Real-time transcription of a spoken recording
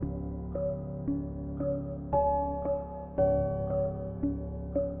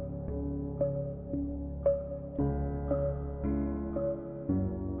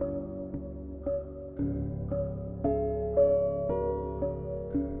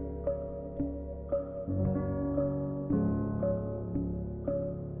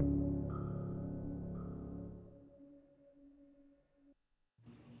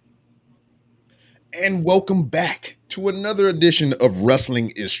And welcome back to another edition of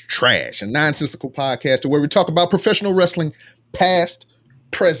Wrestling is Trash, a nonsensical podcast where we talk about professional wrestling, past,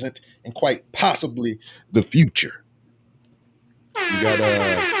 present, and quite possibly the future. We got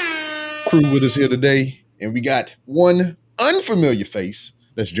a crew with us here today, and we got one unfamiliar face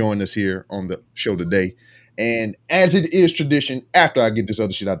that's joined us here on the show today. And as it is tradition, after I get this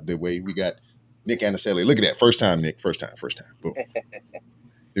other shit out of the way, we got Nick Anicelli. Look at that. First time, Nick. First time. Boom.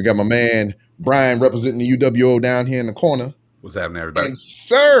 You got my man Brian representing the UWO down here in the corner. What's happening, everybody? And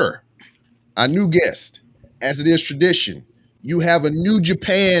sir, our new guest, as it is tradition, you have a New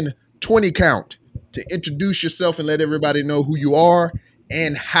Japan 20 count to introduce yourself and let everybody know who you are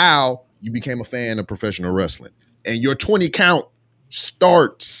and how you became a fan of professional wrestling. And your 20 count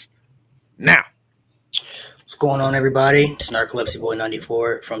starts now. What's going on, everybody? It's Narcolepsy Boy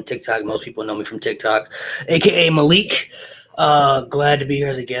 94 from TikTok. Most people know me from TikTok, aka Malik. Glad to be here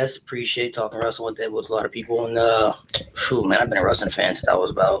as a guest. Appreciate talking wrestling with a lot of people. And I've been a wrestling fan since I was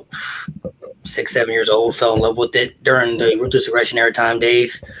about 6-7 years old. Fell in love with it during the Ruthless Aggression Era time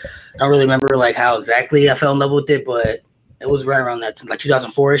days. I don't really remember how exactly I fell in love with it, but it was right around that,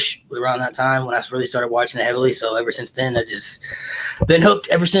 2004-ish was around that time when I really started watching it heavily. So ever since then, I just been hooked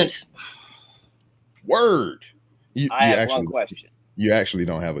ever since. Word. I have one question. You actually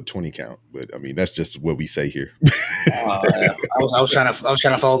don't have a 20 count, but I mean that's just what we say here. I was trying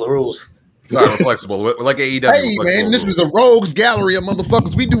to follow the rules. Sorry, we're flexible. We're like AEW. Hey man, this is a rogues gallery of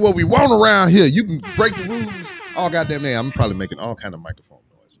motherfuckers. We do what we want around here. You can break the rules all goddamn day. I'm probably making all kind of microphone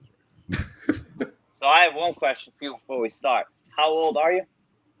noises. So I have one question for you before we start. How old are you?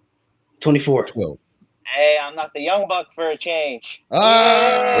 24. 12. Hey, I'm not the young buck for a change.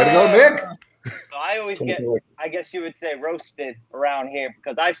 Way to go, Nick. So I always 24. I guess you would say roasted around here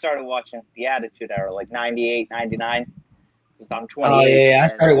because I started watching the Attitude Era, like 98, 99. Because I'm 28. Oh, yeah, I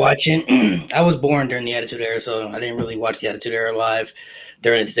started watching. I was born during the Attitude Era, so I didn't really watch the Attitude Era live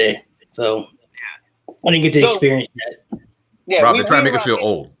during its day. So I didn't get to experience that. Yeah, Rob, they're trying to make us feel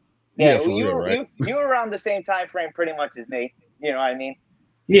old. Yeah, for real, right? You were around the same time frame pretty much as me. You know what I mean?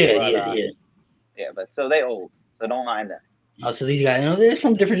 Yeah. Yeah, but so they old. So don't mind that. Oh, so these guys, they're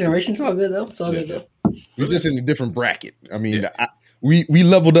from different generations. It's all good, though. It's all good, though. We're just in a different bracket. I mean, we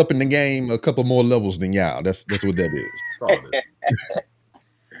leveled up in the game a couple more levels than y'all. That's what that is.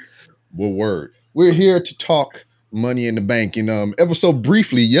 Well, word. We're here to talk Money in the Bank. And ever so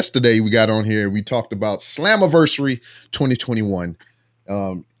briefly, yesterday we got on here and we talked about Slammiversary 2021.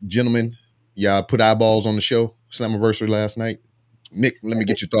 Gentlemen, y'all put eyeballs on the show, Slammiversary last night. Nick, let me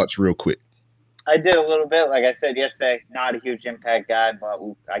get your thoughts real quick. I did a little bit. Like I said yesterday, not a huge Impact guy, but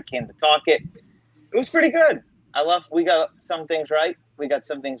I came to talk it. It was pretty good. We got some things right. We got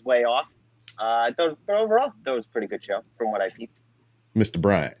some things way off. But overall, that was a pretty good show from what I peeped. Mr.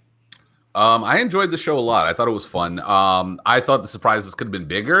 Bryant. I enjoyed the show a lot. I thought it was fun. I thought the surprises could have been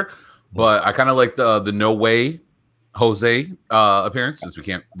bigger, but I kind of liked the No Way Jose appearance since we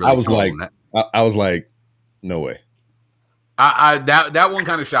can't really. I was like, no way. That one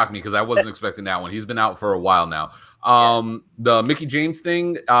kind of shocked me because I wasn't expecting that one. He's been out for a while now. The Mickie James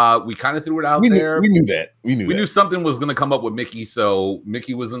thing, we kind of threw it out there. We knew that. We knew something was going to come up with Mickie, so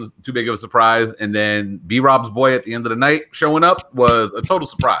Mickie wasn't too big of a surprise. And then B-Rob's boy at the end of the night showing up was a total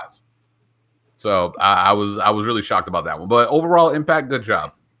surprise. So I was really shocked about that one. But overall, Impact, good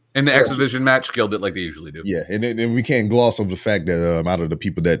job. And the X Division match killed it like they usually do. Yeah, and then we can't gloss over the fact that out of the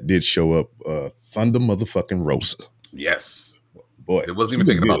people that did show up, Thunder motherfucking Rosa. Yes. Boy, it wasn't even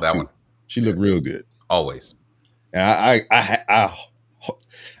thinking about that one. She looked real good. Always. And I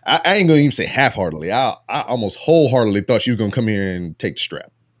ain't gonna even say half-heartedly. I almost wholeheartedly thought she was gonna come here and take the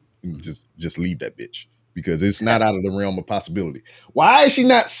strap and just leave that bitch because it's not out of the realm of possibility. Why is she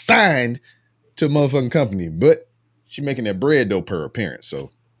not signed to a motherfucking company? But she making that bread though per appearance.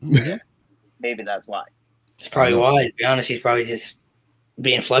 So maybe that's why. It's probably why. To be honest, she's probably just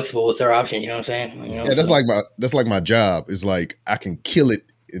being flexible with their options. You know what I'm saying? Yeah, that's like my job. It's like I can kill it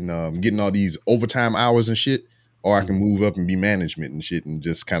in getting all these overtime hours and shit. Or I can move up and be management and shit and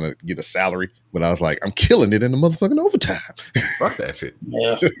just kind of get a salary. But I was like, I'm killing it in the motherfucking overtime. Fuck that shit.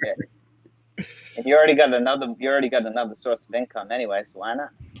 Yeah. And you already got another source of income anyway, so why not?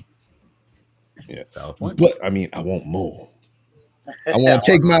 Yeah. Valid point. But I mean, I want more. I want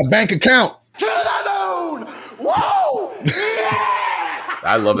to take my bank account to the moon. Whoa! Yeah!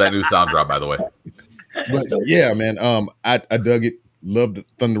 I love that new sound drop, by the way. But yeah, man. I dug it. Loved the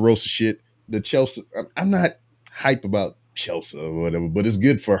Thunder Rosa shit. The Chelsea. I'm not hype about Chelsea or whatever, but it's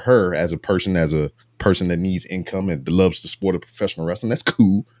good for her as a person that needs income and loves the sport of professional wrestling. That's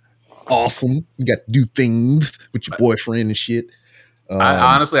cool. Awesome. You got to do things with your boyfriend and shit.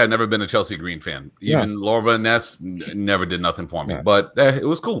 Honestly, I've never been a Chelsea Green fan. Even Laura and Ness never did nothing for me. But it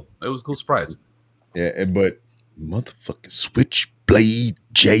was cool. It was a cool surprise. Yeah, but motherfucking Switchblade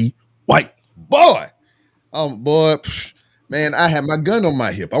Jay White, boy, man, I had my gun on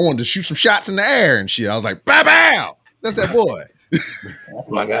my hip. I wanted to shoot some shots in the air and shit. I was like, bow, bow. That's that boy. That's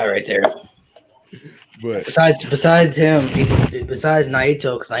my guy right there. But besides him, besides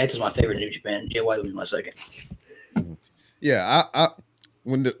Naito, because Naito's my favorite in New Japan, Jay White was my second. Yeah, I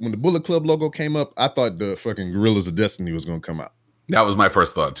when the Bullet Club logo came up, I thought the fucking Gorillas of Destiny was gonna come out. That was my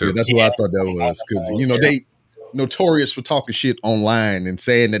first thought too. Yeah, that's what I thought that was, because they notorious for talking shit online and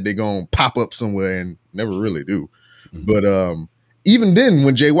saying that they're gonna pop up somewhere and never really do. Mm-hmm. But even then,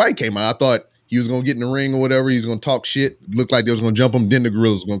 when Jay White came out, I thought he was gonna get in the ring or whatever. He was gonna talk shit. Looked like they was gonna jump him. Then the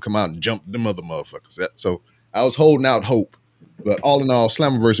Gorillas was gonna come out and jump them other motherfuckers. So I was holding out hope. But all in all,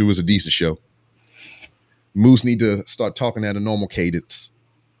 Slammiversary was a decent show. Moose need to start talking at a normal cadence.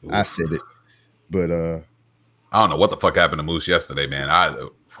 Ooh. I said it, but I don't know what the fuck happened to Moose yesterday, man.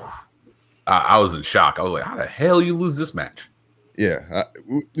 I was in shock. I was like, how the hell you lose this match? Yeah,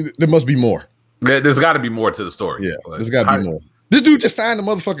 there must be more. There's got to be more to the story. Yeah, there's got to be more. This dude just signed a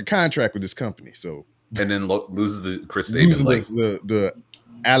motherfucking contract with this company, so and then loses the Chris Sabin, the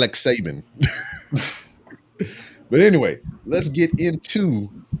Alex Sabin. But anyway, let's get into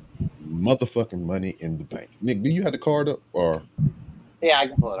motherfucking Money in the Bank. Nick, do you have the card up or? Yeah, I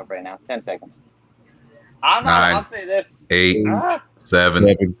can pull it up right now. 10 seconds. I'll say this: 8,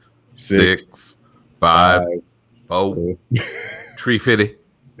 7, 6, 5, 4, 350,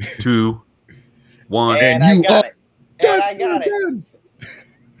 2, 1, and you got it. And I got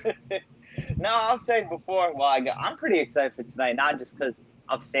it. No, I'll say before. Well, I'm pretty excited for tonight, not just because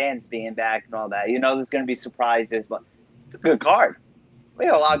of fans being back and all that. You know, there's going to be surprises, but it's a good card. We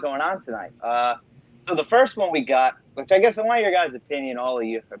got a lot going on tonight. So the first one we got, which I guess I want your guys' opinion, all of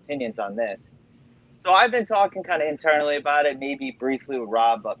your opinions on this. So I've been talking kind of internally about it, maybe briefly with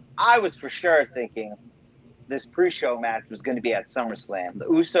Rob, but I was for sure thinking this pre-show match was going to be at SummerSlam. The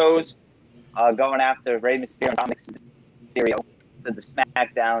Usos going after Rey Mysterio and Dominic Mysterio for the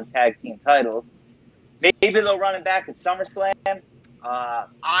SmackDown Tag Team titles. Maybe they'll run it back at SummerSlam.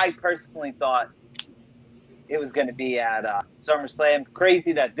 I personally thought it was going to be at SummerSlam.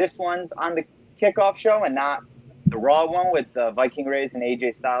 Crazy that this one's on the kickoff show and not the Raw one with the Viking Raiders and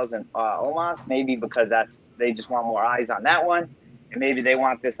AJ Styles and Omos. Maybe because they just want more eyes on that one. And maybe they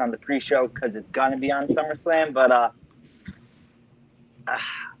want this on the pre-show because it's going to be on SummerSlam. But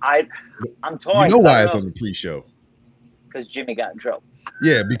I'm torn. You know why it's on the pre-show? Because Jimmy got in trouble.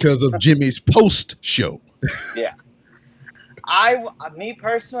 Yeah, because of Jimmy's post-show. Yeah. Me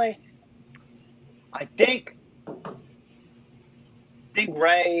personally, I think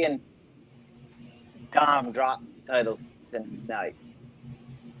Ray and Dom drop titles tonight.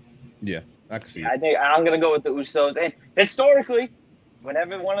 Yeah, I can see it. I think I'm going to go with the Usos. And historically,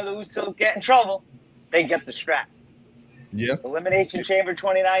 whenever one of the Usos get in trouble, they get the straps. Yeah. Elimination Chamber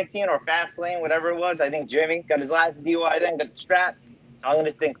 2019 or Fastlane, whatever it was. I think Jimmy got his last DUI then, got the strap. So I'm going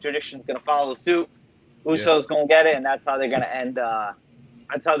to think tradition's going to follow suit. Usos going to get it, and that's how they're going to end.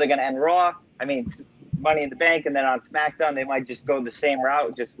 That's how they're going to end Raw. I mean, Money in the Bank, and then on SmackDown they might just go the same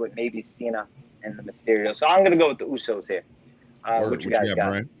route, just with maybe Cena and the Mysterio. So I'm going to go with the Usos here. What you guys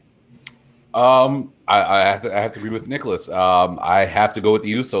got? Brian? I have to agree with Nicholas. I have to go with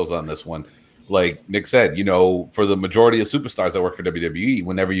the Usos on this one. Like Nick said, you know, for the majority of superstars that work for WWE,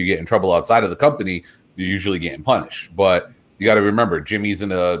 whenever you get in trouble outside of the company, you're usually getting punished. But you got to remember, Jimmy's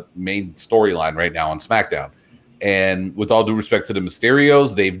in a main storyline right now on SmackDown. And with all due respect to the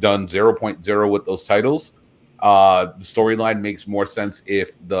Mysterios, they've done 0.0 with those titles. The storyline makes more sense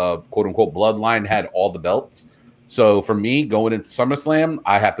if the quote-unquote bloodline had all the belts. So for me, going into SummerSlam,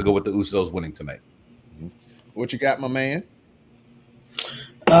 I have to go with the Usos winning tonight. What you got, my man?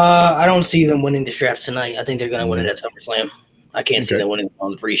 I don't see them winning the straps tonight. I think they're going to win it at SummerSlam. I can't see them winning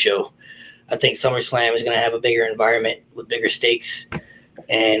on the pre-show. I think SummerSlam is going to have a bigger environment with bigger stakes,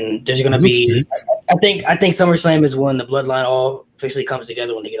 and there's going to be. I think SummerSlam is when the bloodline all officially comes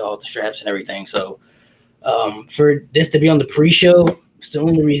together, when they get all the straps and everything. So, for this to be on the pre-show, it's the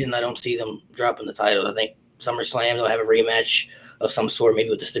only reason I don't see them dropping the title. I think SummerSlam they'll have a rematch of some sort, maybe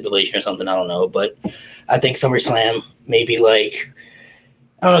with the stipulation or something. I don't know, but I think SummerSlam maybe like.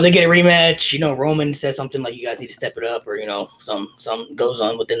 I don't know, they get a rematch, you know, Roman says something like you guys need to step it up, or, you know, some goes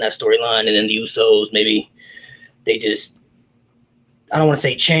on within that storyline, and then the Usos, maybe they just, I don't want to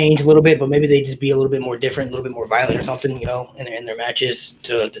say change a little bit, but maybe they just be a little bit more different, a little bit more violent or something, you know, in their matches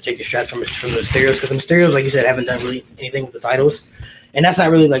to take the strap from the Mysterios, because the Mysterios, like you said, haven't done really anything with the titles, and that's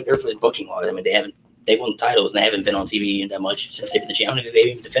not really like their booking wise. I mean, they haven't they won the titles and they haven't been on TV that much since they've been the champion. I don't think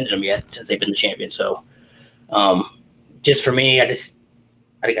they've even defended them yet since they've been the champion. So, just for me,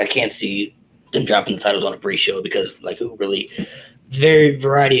 I can't see them dropping the titles on a pre-show because, like, who really? Very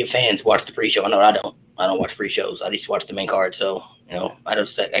variety of fans watch the pre-show. I know I don't. I don't watch pre-shows. I just watch the main card. So,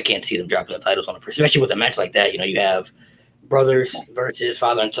 I can't see them dropping the titles on a pre, especially with a match like that. You have brothers versus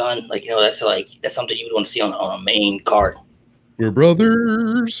father and son. That's something you would want to see on a main card. We're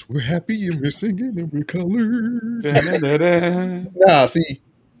brothers. We're happy and we're singing and we're colored. Nah, see,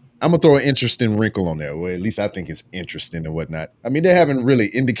 I'm gonna throw an interesting wrinkle on there. Well, at least I think it's interesting and whatnot. I mean, they haven't really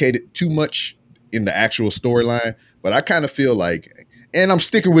indicated too much in the actual storyline, but I kind of feel like, and I'm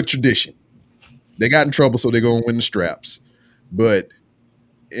sticking with tradition. They got in trouble, so they're gonna win the straps. But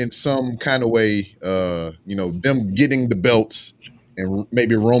in some kind of way, them getting the belts and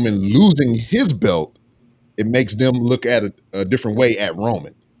maybe Roman losing his belt, it makes them look at a different way at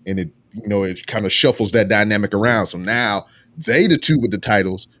Roman, and it kind of shuffles that dynamic around. So now they the two with the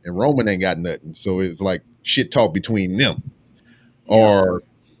titles, and Roman ain't got nothing. So it's like shit talk between them, or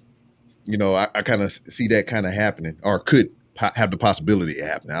I kind of see that kind of happening, or could have the possibility of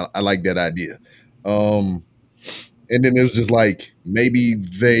happening. I like that idea. And then there's just like maybe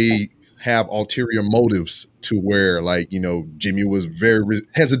they have ulterior motives to where Jimmy was very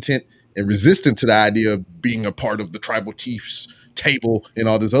hesitant and resistant to the idea of being a part of the tribal chiefs table and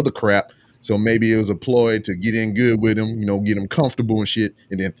all this other crap. So maybe it was a ploy to get in good with him, get him comfortable and shit,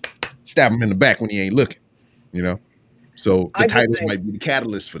 and then stab him in the back when he ain't looking, So the titles might be the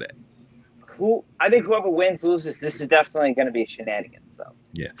catalyst for that. I think whoever wins, loses, this is definitely going to be shenanigans. So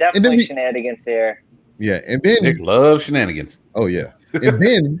yeah, definitely shenanigans here. Yeah, and then Nick loves shenanigans. Oh yeah, and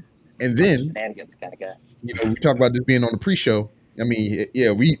then shenanigans kind of guy. We talk about this being on the pre-show. I mean,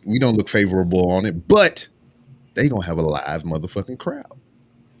 yeah, we don't look favorable on it, but they gonna have a live motherfucking crowd.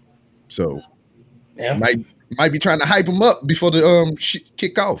 So yeah, might be trying to hype them up before the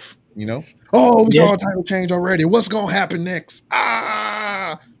kick off. Oh, we saw a title change already. What's gonna happen next?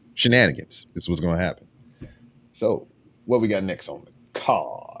 Shenanigans. This is what's gonna happen. So what we got next on the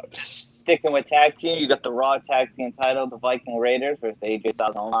card? Sticking with tag team, you got the Raw tag team title, the Viking Raiders versus AJ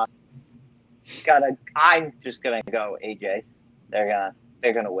Styles and Omos. I'm just gonna go AJ. They're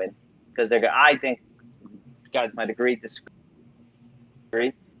gonna win because I think you guys might agree to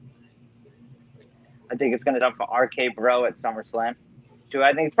disagree. I think it's gonna be for RK Bro at SummerSlam.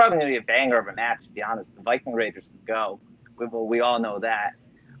 I think it's probably gonna be a banger of a match. To be honest, the Viking Raiders can go. We all know that.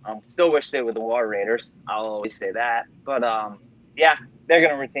 Still wish they were the War Raiders. I'll always say that. But yeah, they're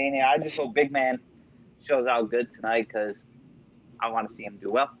gonna retain it. I just hope Big Man shows out good tonight because I want to see him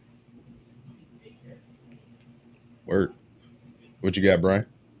do well. Word. What you got, Brian?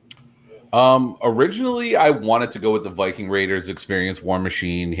 Originally, I wanted to go with the Viking Raiders experience, War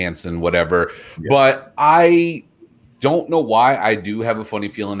Machine, Hanson, whatever. Yeah. But I don't know why. I do have a funny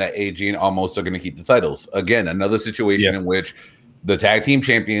feeling that AJ and Omos are going to keep the titles. Again, another situation in which the tag team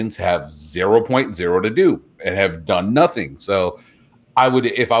champions have 0.0 to do and have done nothing. So I would,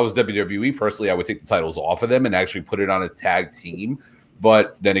 if I was WWE personally, I would take the titles off of them and actually put it on a tag team.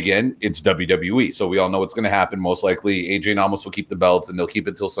 But then again, it's WWE. So we all know what's going to happen. Most likely, AJ and Omos will keep the belts and they'll keep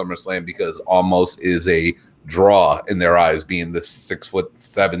it till SummerSlam because Omos is a draw in their eyes, being the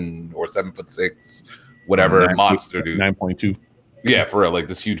 6'7" or 7'6", whatever monster dude. 9.2. Yeah, for real, like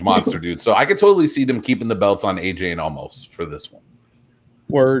this huge monster dude. So I could totally see them keeping the belts on AJ and Omos for this one.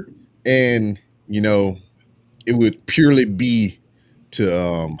 Word. And, it would purely be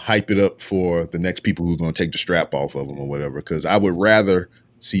to hype it up for the next people who are going to take the strap off of them or whatever. Because I would rather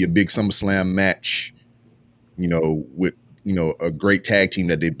see a big SummerSlam match, with, a great tag team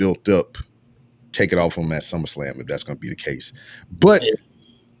that they built up, take it off them at SummerSlam if that's going to be the case. But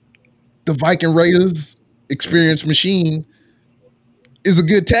the Viking Raiders Experience Machine is a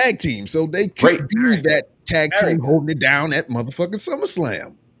good tag team. So they could be that tag team holding it down at motherfucking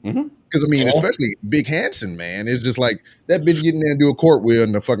SummerSlam. Because, especially Big Hanson, man, it's just like that bitch getting there and do a cartwheel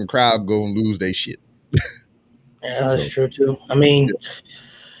and the fucking crowd go and lose their shit. Yeah, that's true, too.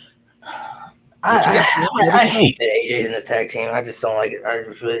 I hate that AJ's in this tag team. I just don't like it.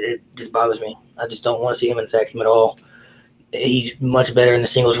 It just bothers me. I just don't want to see him in the tag team at all. He's much better in the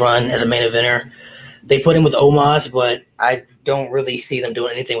singles run as a main eventer. They put him with Omos, but I don't really see them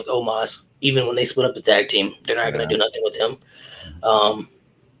doing anything with Omos. Even when they split up the tag team, they're not going to do nothing with him.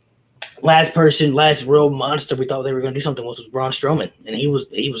 Last real monster we thought they were going to do something with was Braun Strowman, and he was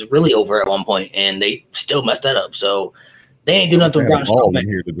really over at one point, and they still messed that up. So they ain't do nothing with Braun Strowman.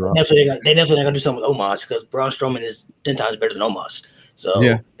 They definitely not going to do something with Omos because Braun Strowman is 10 times better than Omos. So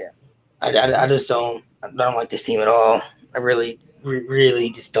I just don't like this team at all. I really really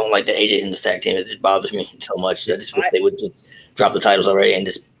just don't like the AJ's in this tag team. It bothers me so much. I just wish they would just drop the titles already and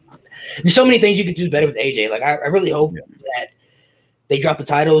just. There's so many things you could do better with AJ. Like I really hope that they drop the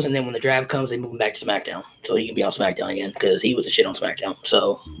titles and then when the draft comes, they move him back to SmackDown so he can be on SmackDown again because he was the shit on SmackDown.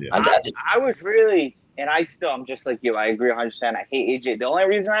 So I was really, and I'm just like you. I agree 100%. I hate AJ. The only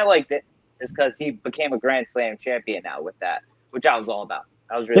reason I liked it is because he became a Grand Slam champion now with that, which I was all about.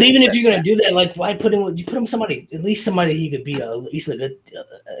 I was really but even if you're gonna do that, like why put him somebody at least somebody he could be at least a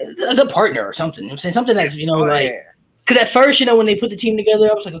good partner or something. You know what I'm saying something that's because at first when they put the team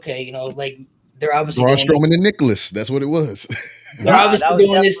together, I was like okay like they're obviously Braun Strowman and Nicholas. That's what it was. They're obviously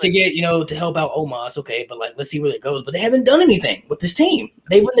doing this to get to help out Omos, okay, but like let's see where it goes. But they haven't done anything with this team.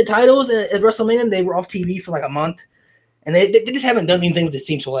 They won the titles at WrestleMania. They were off TV for like a month, and they just haven't done anything with this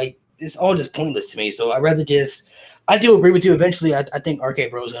team. So like it's all just pointless to me. So I'd rather just. I do agree with you. Eventually, I think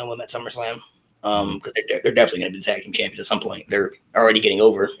RK Bro is going to win at SummerSlam because they're definitely going to be the tag team champions at some point. They're already getting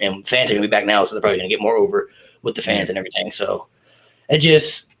over, and fans are going to be back now, so they're probably going to get more over with the fans and everything. So I'm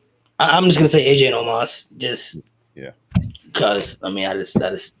just going to say AJ and Omos just because I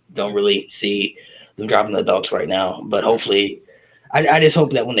just don't really see them dropping the belts right now. But hopefully, I just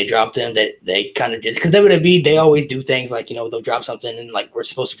hope that when they drop them, that they kind of just because they always do things like they'll drop something and like we're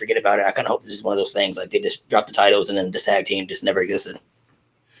supposed to forget about it. I kind of hope this is one of those things like they just drop the titles and then the tag team just never existed.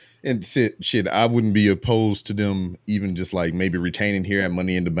 And shit, I wouldn't be opposed to them even just like maybe retaining here at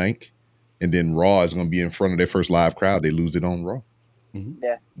Money in the Bank, and then Raw is going to be in front of their first live crowd. They lose it on Raw. Mm-hmm.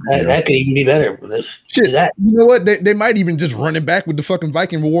 Yeah, that could even be better. Shit, you know what? They might even just run it back with the fucking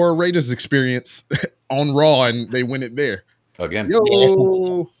Viking War Raiders experience on Raw, and they win it there. Again,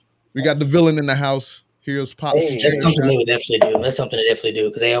 we got the villain in the house. Here's Pop. That's something they would definitely do. That's something they definitely do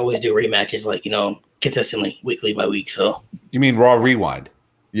because they always do rematches, like consistently, weekly by week. So you mean Raw Rewind?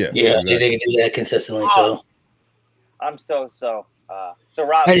 Yeah, exactly. They can do that consistently. So I'm so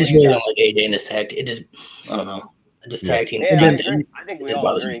Rob. I just really don't like AJ in this tag. It just I don't know. This tag team. Yeah, I think we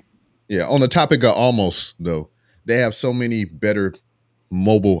all agree. Yeah, on the topic of almost though, they have so many better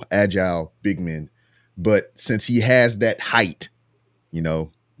mobile, agile big men. But since he has that height,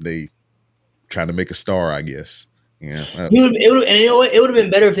 they trying to make a star, I guess. Yeah. It would have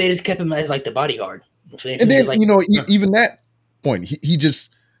been better if they just kept him as like the bodyguard. And then, even that point,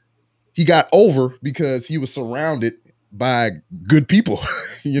 he got over because he was surrounded by good people.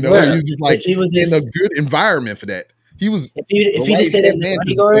 He was in a good environment for that. He was if he just stayed as the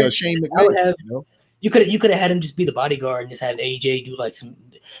bodyguard, Shane McMahon, you could have had him just be the bodyguard and just have AJ do like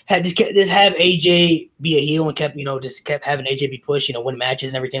have AJ be a heel and kept having AJ be pushed, win matches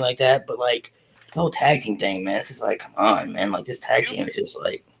and everything like that. But like the whole tag team thing, man, it's just like, come on, man, like this tag team is just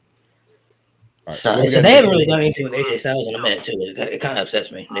like. Right, so they haven't really done anything with AJ Styles in a minute too. It kind of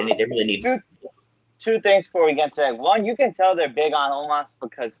upsets me. They really need two things before we get to that. One, you can tell they're big on Omos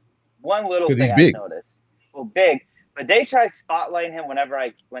because one little thing I noticed. Well, big. But they try spotlighting him whenever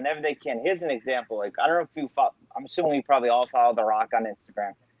they can. Here's an example. Like I don't know if you follow. I'm assuming you probably all follow The Rock on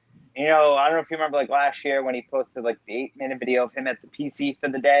Instagram. I don't know if you remember like last year when he posted like the 8-minute video of him at the PC for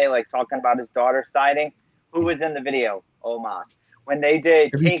the day, like talking about his daughter signing. Who was in the video? Omos. When they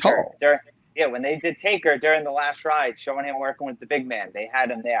did Taker, when they did Taker during the last ride, showing him working with the big man, they had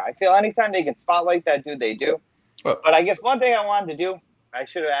him there. I feel anytime they can spotlight that dude, they do. But I guess one thing I wanted to do, I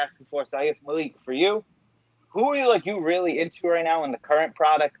should have asked before. So I guess Malik, for you. Who are you really into right now in the current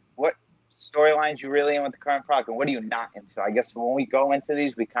product? What storylines you really in with the current product, and what are you not into? I guess when we go into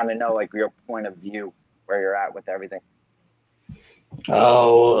these, we kind of know like your point of view, where you're at with everything.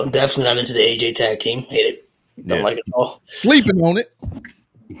 Oh, I'm definitely not into the AJ tag team. Hate it. Don't like it at all. Sleeping on it.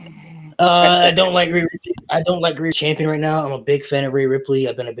 I don't like Rhea Ripley. I don't like Rhea champion right now. I'm a big fan of Rhea Ripley.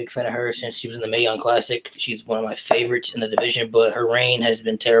 I've been a big fan of her since she was in the Mae Young Classic. She's one of my favorites in the division, but her reign has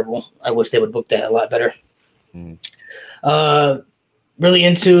been terrible. I wish they would book that a lot better. Really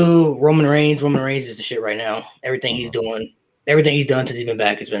into Roman Reigns. Roman Reigns is the shit right now. Everything he's done since he's been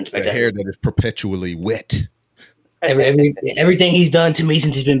back has been spectacular. The hair that is perpetually wet. Everything he's done to me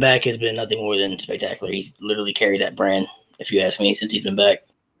since he's been back has been nothing more than spectacular. He's literally carried that brand, if you ask me, since he's been back.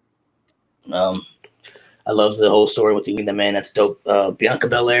 I love the whole story with the man. That's dope. Bianca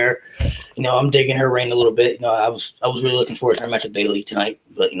Belair, I'm digging her reign a little bit. I was really looking forward to her match with Bayley tonight,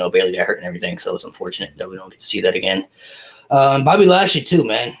 but Bayley got hurt and everything, so it's unfortunate that we don't get to see that again. Bobby Lashley too,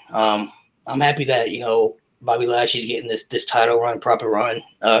 man. I'm happy that Bobby Lashley's getting this title run, proper run.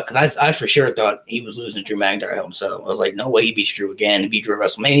 Because I for sure thought he was losing to Drew McIntyre himself. I was like, no way he beats Drew again. He beat Drew at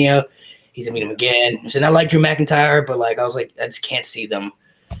WrestleMania. He's gonna beat him again. I said I like Drew McIntyre, but I was like, I just can't see them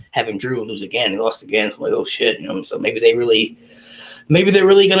having Drew lose again. He lost again. I'm like, oh shit, So maybe they're really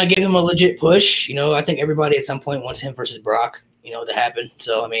gonna give him a legit push. I think everybody at some point wants him versus Brock. to happen.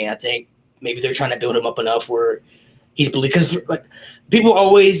 So I mean, I think maybe they're trying to build him up enough where he's believed, because like people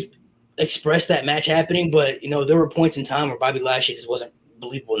always express that match happening, but there were points in time where Bobby Lashley just wasn't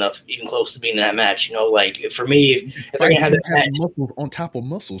believable enough, even close to being in that match. Like for me, if they're gonna have that match, muscles on top of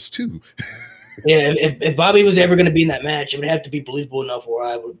muscles too. Yeah, if Bobby was ever going to be in that match, it would have to be believable enough where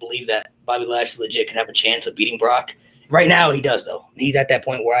I would believe that Bobby Lashley legit could have a chance of beating Brock. Right now, he does though. He's at that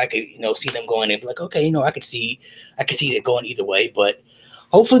point where I could, see them going and be like, okay, I could see it going either way. But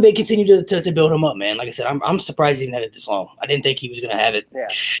hopefully, they continue to build him up, man. Like I said, I'm surprised he even had it this long. I didn't think he was going to have it. Yeah.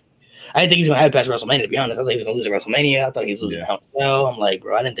 I didn't think he was going to have it past WrestleMania. To be honest, I thought he was going to lose at WrestleMania. I thought he was losing Hell in a Cell. I'm like,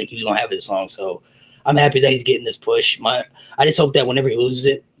 bro, I didn't think he was going to have it this long. So I'm happy that he's getting this push. I just hope that whenever he loses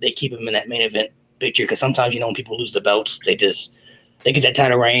it, they keep him in that main event picture, because sometimes when people lose the belts, they get that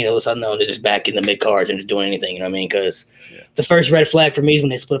title reign, all of a sudden they're just back in the mid cards and just doing anything. You know what I mean? Because the first red flag for me is when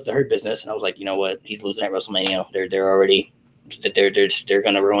they split up the Hurt Business, and I was like, you know what, he's losing at WrestleMania. They're already they're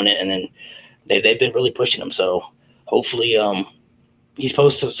gonna ruin it, and then they've been really pushing him. So hopefully, he's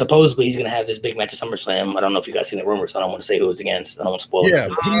supposedly he's gonna have this big match at SummerSlam. I don't know if you guys seen the rumors, so I don't want to say who it's against. I don't want to spoil it. Yeah,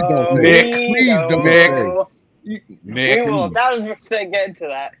 please don't say. Please don't say. We will 1,000% get into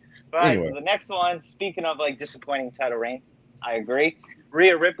that. All right, Anyway. so the next one, speaking of disappointing title reigns, I agree.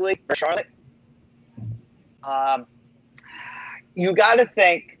 Rhea Ripley or Charlotte. You got to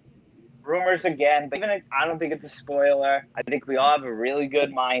think rumors again, but even if, I don't think it's a spoiler. I think we all have a really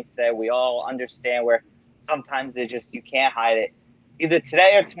good mindset. We all understand where sometimes you can't hide it. Either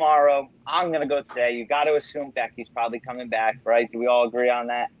today or tomorrow. I'm gonna go today. You got to assume Becky's probably coming back, right? Do we all agree on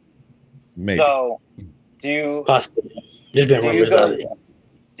that? Maybe. So, Possibly. There's been rumors about it.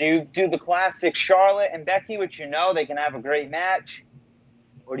 Do you do the classic Charlotte and Becky, which they can have a great match?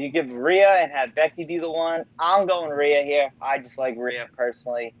 Or do you give Rhea and have Becky be the one? I'm going Rhea here. I just like Rhea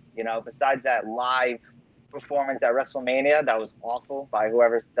personally. Besides that live performance at WrestleMania, that was awful by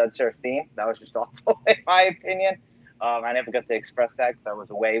whoever does her theme. That was just awful in my opinion. I never got to express that because I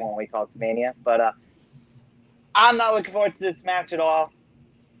was away when we talked Mania. But I'm not looking forward to this match at all.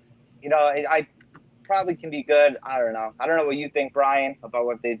 I probably can be good. I don't know what you think, Brian, about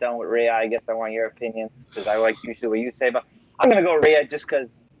what they've done with Rhea. I guess I want your opinions because I like usually what you say, but I'm gonna go Rhea just because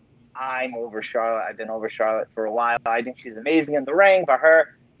I'm over Charlotte. I've been over Charlotte for a while. I think she's amazing in the ring, but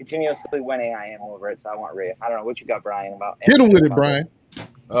her continuously winning, I am over it. So I want Rhea. I don't know what you got, Brian, about. Hit him with it, Brian.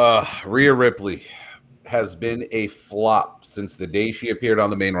 Rhea Ripley has been a flop since the day she appeared on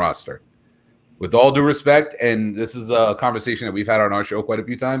the main roster. With all due respect, and this is a conversation that we've had on our show quite a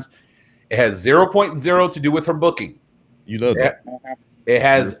few times, it has 0.0 to do with her booking. You love that. It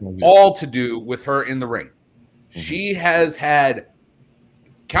has all to do with her in the ring. She has had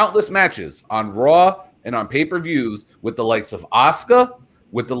countless matches on Raw and on pay-per-views with the likes of Asuka,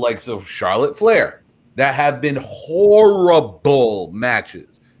 with the likes of Charlotte Flair, that have been horrible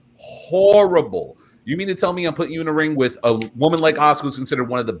matches. Horrible. You mean to tell me I'm putting you in a ring with a woman like Asuka, who's considered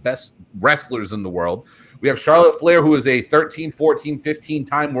one of the best wrestlers in the world? We have Charlotte Flair, who is a 13, 14,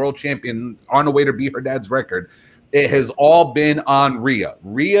 15-time world champion on the way to beat her dad's record. It has all been on Rhea.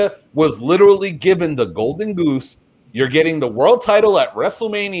 Rhea was literally given the golden goose. You're getting the world title at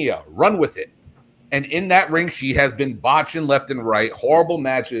WrestleMania. Run with it. And in that ring, she has been botching left and right. Horrible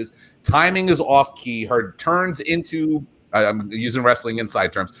matches. Timing is off key. Her turns into, I'm using wrestling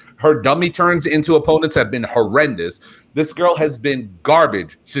inside terms, her dummy turns into opponents have been horrendous. This girl has been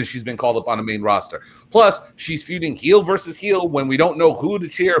garbage since she's been called up on the main roster. Plus, she's feuding heel versus heel when we don't know who to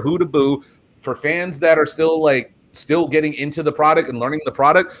cheer, who to boo. For fans that are still getting into the product and learning the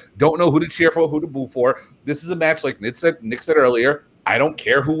product, don't know who to cheer for, who to boo for. This is a match like Nick said earlier. I don't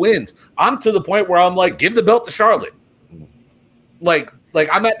care who wins. I'm to the point where I'm like, give the belt to Charlotte. Like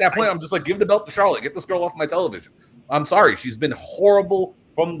I'm at that point. I'm just like, give the belt to Charlotte. Get this girl off my television. I'm sorry. She's been horrible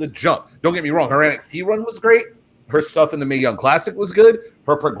from the jump. Don't get me wrong. Her NXT run was great. Her stuff in the Mae Young Classic was good.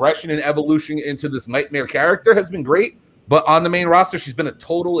 Her progression and evolution into this nightmare character has been great. But on the main roster, she's been a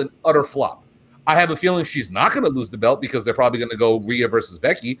total and utter flop. I have a feeling she's not going to lose the belt because they're probably going to go Rhea versus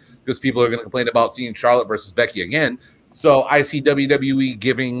Becky because people are going to complain about seeing Charlotte versus Becky again. So I see WWE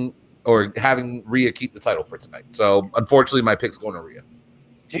giving or having Rhea keep the title for tonight. So unfortunately, my pick's going to Rhea.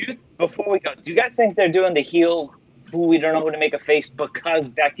 Before we go, do you guys think they're doing the heel who we don't know who to make a face because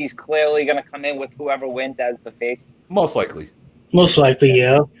Becky's clearly going to come in with whoever wins as the face? Most likely. Most likely,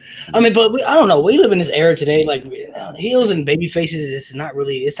 yeah. I mean, but I don't know. We live in this era today. Like heels and baby faces, it's not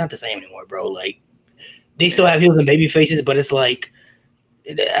the same anymore, bro. Like they still have heels and baby faces, but it's like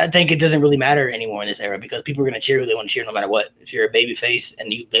I think it doesn't really matter anymore in this era because people are going to cheer who they want to cheer no matter what. If you're a baby face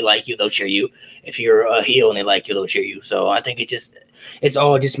and they like you, they'll cheer you. If you're a heel and they like you, they'll cheer you. So I think it's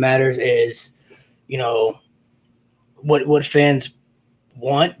all it just matters is, what fans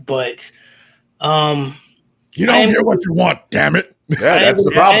want, but You don't get what you want, damn it. Yeah, that's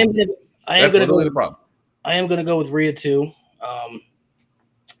the problem. That's literally the problem. I am gonna go with Rhea too,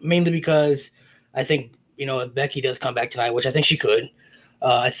 mainly because I think if Becky does come back tonight, which I think she could,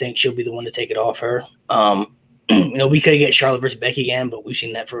 I think she'll be the one to take it off her. We could get Charlotte versus Becky again, but we've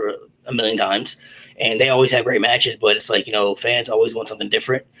seen that for a million times, and they always have great matches. But it's like fans always want something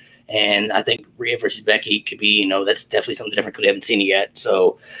different, and I think Rhea versus Becky could be that's definitely something different because we haven't seen it yet.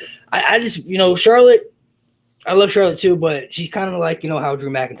 So I just Charlotte. I love Charlotte too, but she's kind of like how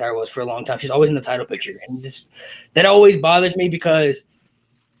Drew McIntyre was for a long time. She's always in the title picture, and that always bothers me because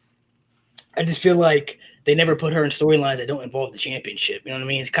I just feel like they never put her in storylines that don't involve the championship. You know what I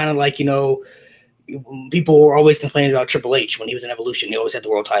mean? It's kind of like people were always complaining about Triple H when he was in Evolution. He always had the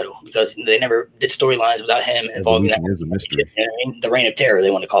world title because they never did storylines without him involving that. Is a mystery. You know what I mean? The Reign of Terror, they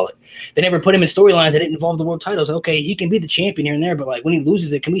want to call it. They never put him in storylines that didn't involve the world titles. Okay, he can be the champion here and there, but like when he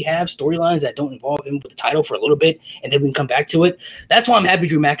loses it, can we have storylines that don't involve him with the title for a little bit and then we can come back to it? That's why I'm happy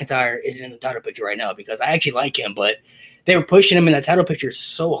Drew McIntyre isn't in the title picture right now because I actually like him, but they were pushing him in that title picture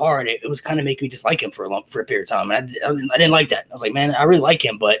so hard it was kind of making me dislike him for a period of time. And I didn't like that. I was like, man, I really like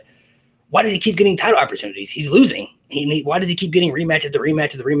him, but why does he keep getting title opportunities? He's losing. Why does he keep getting rematch after rematch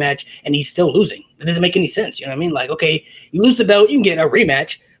after rematch, and he's still losing? That doesn't make any sense. You know what I mean? Like, okay, you lose the belt, you can get a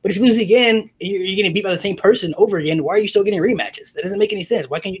rematch, but if you lose again, you're getting beat by the same person over again. Why are you still getting rematches? That doesn't make any sense.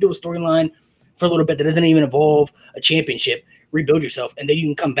 Why can't you do a storyline for a little bit that doesn't even involve a championship, rebuild yourself, and then you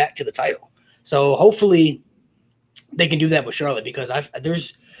can come back to the title? So hopefully they can do that with Charlotte because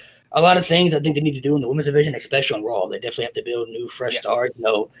there's a lot of things I think they need to do in the women's division, especially on Raw. They definitely have to build new, fresh stars.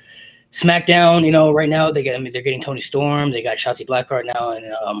 SmackDown, right now they're getting Toni Storm, they got Shotzi Blackheart now,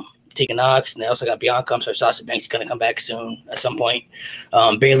 and Tegan Nox, and they also got Bianca. I'm sorry, Sasha Banks is gonna come back soon at some point.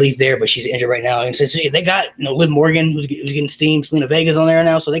 Bayley's there, but she's injured right now, and so they got Liv Morgan who's getting steam, Selena Vega's on there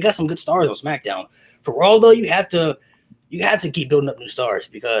now, so they got some good stars on SmackDown. For Raw though, you have to keep building up new stars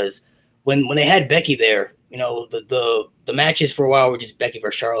because when they had Becky there, the matches for a while were just Becky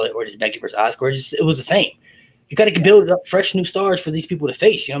versus Charlotte or just Becky versus Asuka, it was the same. You got to build up fresh new stars for these people to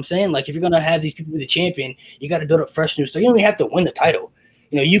face. You know what I'm saying? Like if you're gonna have these people be the champion, you got to build up fresh new stars. You don't even have to win the title.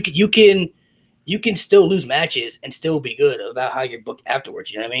 You can still lose matches and still be good about how you're booked afterwards.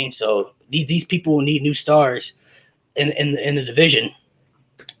 You know what I mean? So these people need new stars in the division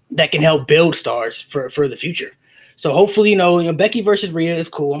that can help build stars for the future. So hopefully, Becky versus Rhea is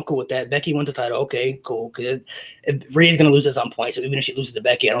cool. I'm cool with that. Becky wins the title. Okay, cool. Because Rhea's gonna lose at some point. So even if she loses to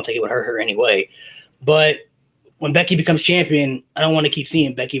Becky, I don't think it would hurt her anyway. But when Becky becomes champion, I don't want to keep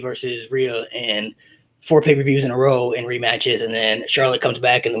seeing Becky versus Rhea and 4 pay-per-views in a row and rematches, and then Charlotte comes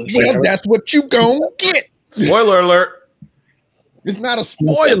back and then we see. Well, that's what you gonna get. Spoiler alert! It's not a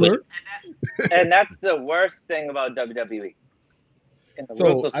spoiler. And that's the worst thing about WWE. In the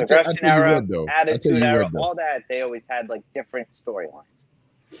Ruthless Aggression era, Attitude era, all that, they always had like different storylines.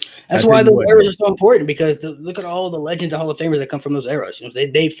 That's why those eras are so important because look at all the legends and Hall of Famers that come from those eras.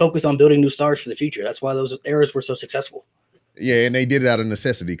 They focus on building new stars for the future. That's why those eras were so successful. Yeah, and they did it out of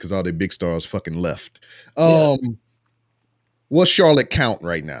necessity because all the big stars fucking left. What's Charlotte count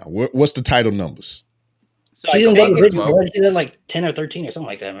right now? What's the title numbers? So she's at like 10 or 13 or something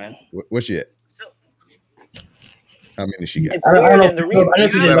like that, man. What's she at? How many she got? I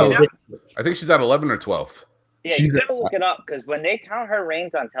think she's at 11 or 12. Yeah, you gotta look it up because when they count her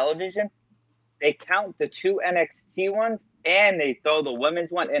reigns on television, they count the 2 NXT ones and they throw the women's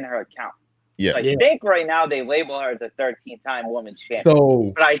one in her account. Yeah, so I think right now they label her as a 13-time women's champion.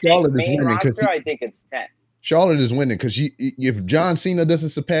 So, but I think main roster, I think it's 10. Charlotte is winning because if John Cena doesn't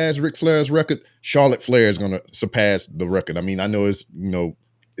surpass Ric Flair's record, Charlotte Flair is going to surpass the record. I mean, I know it's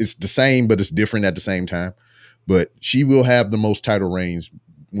it's the same, but it's different at the same time. But she will have the most title reigns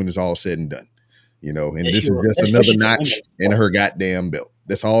when it's all said and done. And this is just another notch in her goddamn belt.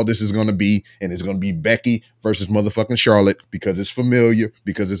 That's all this is going to be. And it's going to be Becky versus motherfucking Charlotte because it's familiar,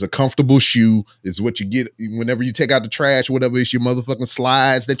 because it's a comfortable shoe. It's what you get whenever you take out the trash, whatever. It's your motherfucking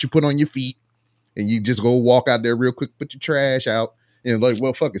slides that you put on your feet. And you just go walk out there real quick, put your trash out. And like,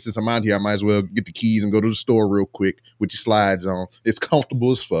 well, fuck it. Since I'm out here, I might as well get the keys and go to the store real quick with your slides on. It's comfortable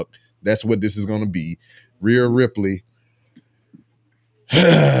as fuck. That's what this is going to be. Rhea Ripley.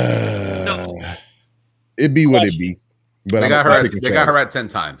 It'd be what it be. But they got her at 10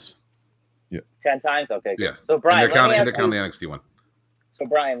 times. Yeah. 10 times? Okay. Yeah. So Brian, they're counting the NXT one. So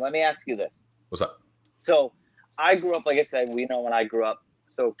Brian, let me ask you this. What's up? So I grew up, like I said, when I grew up.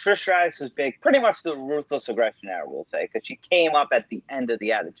 So Trish Stratus was big, pretty much the Ruthless Aggression era, we'll say, because she came up at the end of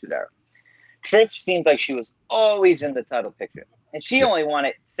the Attitude era. Trish seemed like she was always in the title picture, and she only won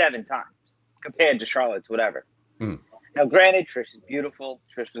it 7 times compared to Charlotte's whatever. Now, granted, Trish is beautiful.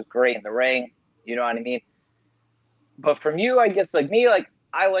 Trish was great in the ring. You know what I mean? But from you, I guess, like me, like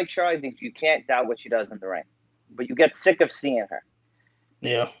I like Charlotte. I think you can't doubt what she does in the ring. But you get sick of seeing her.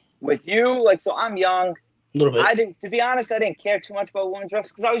 Yeah. With you, like, so I'm young. A little bit. I didn't, to be honest, I didn't care too much about women's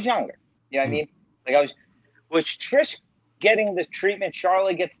wrestling because I was younger. You know what I mean? Like was Trish getting the treatment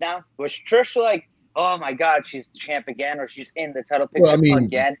Charlotte gets now? Was Trish like, oh my God, she's the champ again, or she's in the title picture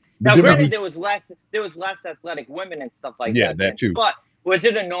again? Now, granted, there was less athletic women and stuff like that. That too. But was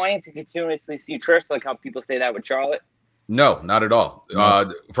it annoying to continuously see Trish, like how people say that with Charlotte? No, not at all.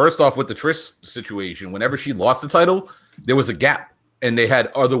 No. First off, with the Trish situation, whenever she lost the title, there was a gap, and they had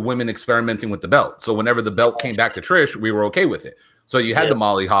other women experimenting with the belt. So whenever the belt came back to Trish, we were okay with it. So you had the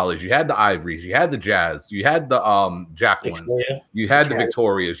Molly Hollies, you had the Ivories, you had the Jazz, you had the Jacquelines, you had the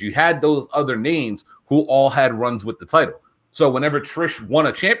Victorias, you had those other names who all had runs with the title. So whenever Trish won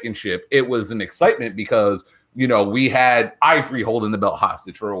a championship, it was an excitement because, you know, we had Ivory holding the belt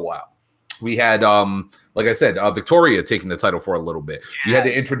hostage for a while. We had, like I said, Victoria taking the title for a little bit. Yes. You had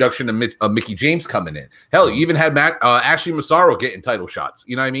the introduction of Mickie James coming in. Hell, you even had Ashley Massaro getting title shots.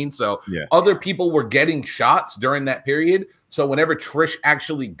 You know what I mean? So other people were getting shots during that period. So whenever Trish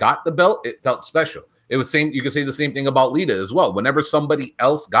actually got the belt, it felt special. It was same. You could say the same thing about Lita as well. Whenever somebody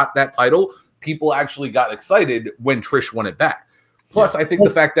else got that title, people actually got excited when Trish won it back. Plus, I think the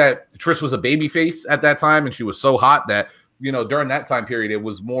fact that Trish was a babyface at that time and she was so hot that, you know, during that time period, it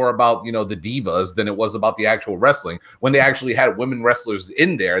was more about, you know, the divas than it was about the actual wrestling, when they actually had women wrestlers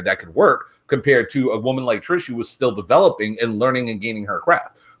in there that could work compared to a woman like Trish who was still developing and learning and gaining her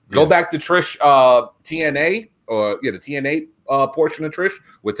craft. Go back to Trish TNA, or the TNA portion of Trish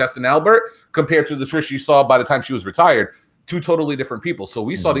with Test and Albert compared to the Trish you saw by the time she was retired. Two totally different people. So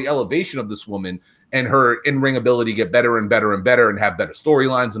we saw the elevation of this woman and her in-ring ability get better and better and better and have better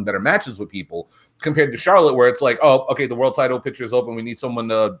storylines and better matches with people compared to Charlotte, where it's like, oh, okay, the world title picture is open. We need someone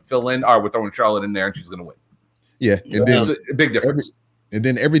to fill in. All right, we're throwing Charlotte in there and she's going to win. Yeah. And then it's a big difference. And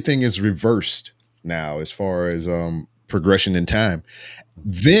then everything is reversed now as far as progression in time.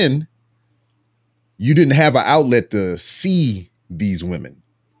 Then you didn't have an outlet to see these women.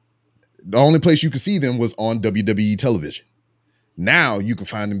 The only place you could see them was on WWE television. Now you can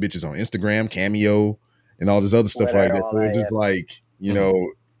find them bitches on Instagram, Cameo, and all this other stuff like that. So it's just like, you know,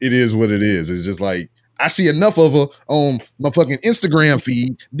 it is what it is. It's just like, I see enough of her on my fucking Instagram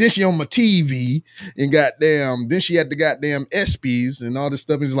feed. Then she on my TV, and goddamn, then she had the goddamn ESPYs and all this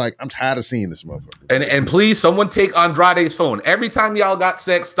stuff. It's like, I'm tired of seeing this motherfucker. And please, someone take Andrade's phone. Every time y'all got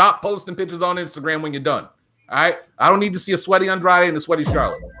sex, stop posting pictures on Instagram when you're done. All right? I don't need to see a sweaty Andrade and a sweaty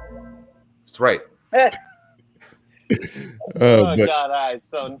Charlotte. That's right. God! All right.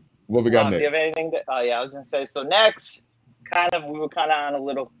 So what we got next? Do you have anything? I was gonna say. So next, we were kind of on a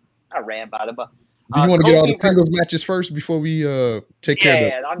little, I ran about it, but do you want to get all the singles matches first before we take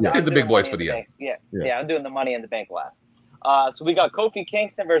care of I'm the big boys for the end. Yeah, I'm doing the Money in the Bank last. So we got Kofi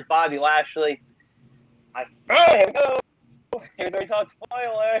Kingston versus Bobby Lashley. Here we go. Here's where we talk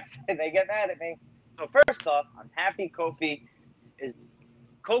spoilers, and they get mad at me. So first off, I'm happy Kofi's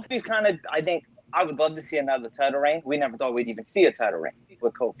kind of, I think, I would love to see another title reign. We never thought we'd even see a title reign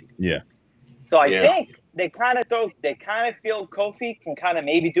with Kofi. Yeah. So I think they kind of feel Kofi can kind of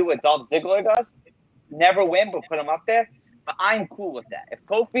maybe do what Dolph Ziggler does. Never win, but put him up there. But I'm cool with that. If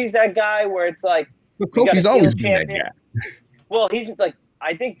Kofi's that guy where it's like, Kofi's always been that guy. Well, he's like,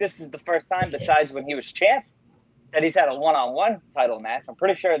 I think this is the first time besides when he was champ that he's had a one-on-one title match. I'm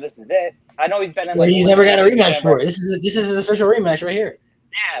pretty sure this is it. I know he's been in. He's never got a rematch for it. This is his official rematch right here.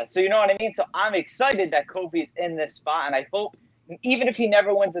 Yeah, so you know what I mean? So I'm excited that Kofi's in this spot, and I hope, even if he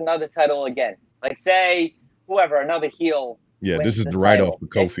never wins another title again, like say, whoever, another heel. Yeah, this is the write-off for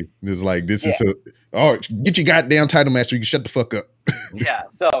Kofi. This is like, this is get your goddamn title match so you can shut the fuck up. Yeah,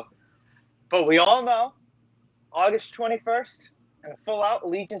 so, but we all know, August 21st, in a full-out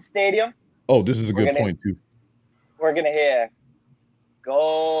Allegiant Stadium. Oh, this is a good point, too. We're going to hear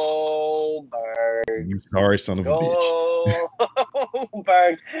Goldberg. You sorry son of a bitch.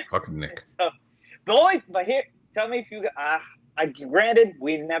 Goldberg. Fucking Nick. But here, tell me if you. Granted,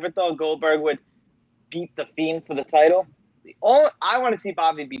 we never thought Goldberg would beat the Fiend for the title. I want to see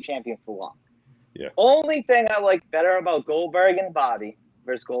Bobby be champion for long. Yeah. Only thing I like better about Goldberg and Bobby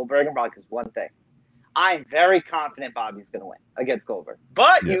versus Goldberg and Brock is one thing. I'm very confident Bobby's going to win against Goldberg,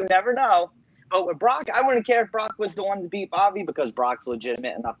 but you never know. But with Brock, I wouldn't care if Brock was the one to beat Bobby because Brock's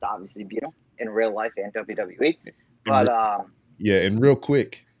legitimate enough to obviously beat him in real life and WWE. But and real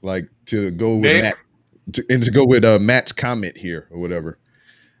quick, like to go with Matt, to go with Matt's comment here or whatever,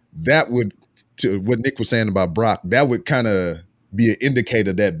 that would, to what Nick was saying about Brock, that would kind of be an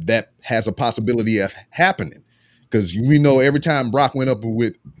indicator that has a possibility of happening. because we know every time Brock went up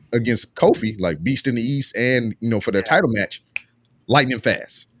against Kofi, like Beast in the East, and for their title match, lightning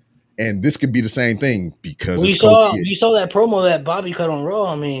fast. And this could be the same thing because you saw that promo that Bobby cut on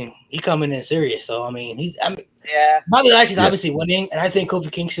Raw. I mean, he coming in serious. So Bobby Lashley's obviously winning, and I think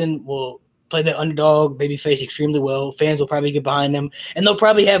Kofi Kingston will play the underdog babyface extremely well. Fans will probably get behind him, and they'll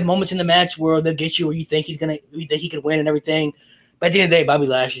probably have moments in the match where they'll get you where you think he could win and everything. But at the end of the day, Bobby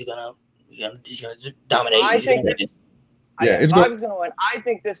Lashley's gonna dominate. I think Bobby's gonna win. I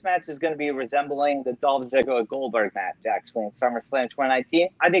think this match is gonna be resembling the Dolph Ziggler Goldberg match actually in SummerSlam 2019.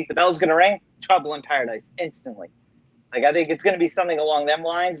 I think the bell's gonna ring, trouble in paradise instantly. Like I think it's gonna be something along them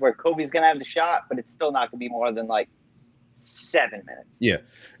lines where Kofi's gonna have the shot, but it's still not gonna be more than like 7 minutes.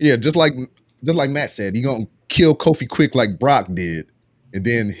 Yeah. Just like Matt said, he gonna kill Kofi quick like Brock did, and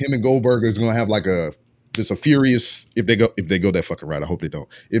then him and Goldberg is gonna have like a furious if they go that fucking route. I hope they don't.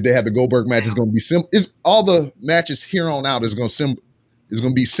 If they have the Goldberg match, it's gonna be all the matches here on out is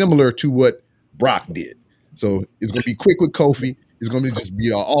gonna be similar to what Brock did. So it's gonna be quick with Kofi. It's gonna just be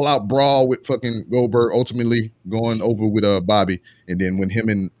an all-out brawl with fucking Goldberg, ultimately going over with Bobby. And then when him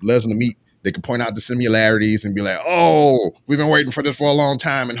and Lesnar meet, they can point out the similarities and be like, "Oh, we've been waiting for this for a long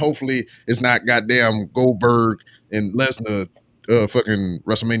time," and hopefully it's not goddamn Goldberg and Lesnar. Fucking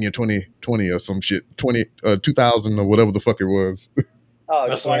WrestleMania 2020 or some shit, 2000 or whatever the fuck it was. Oh,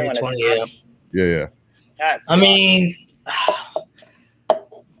 WrestleMania 20, yeah. I mean, I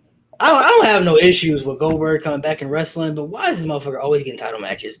don't have no issues with Goldberg coming back and wrestling, but why is this motherfucker always getting title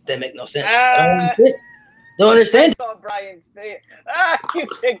matches? That make no sense. I don't understand. I saw Brian's face. You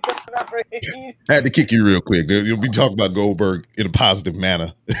picked up. I had to kick you real quick. You'll be talking about Goldberg in a positive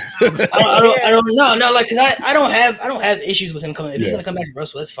manner. I don't know. No, like, cause I don't have issues with him coming. If he's gonna come back and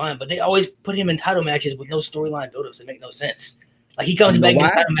wrestle, that's fine. But they always put him in title matches with no storyline buildups that make no sense. Like he comes back in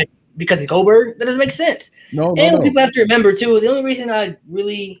title match because he's Goldberg. That doesn't make sense. No. People have to remember too. The only reason I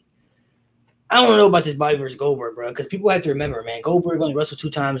don't know about this Bobby versus Goldberg, bro, because people have to remember, man, Goldberg only wrestled 2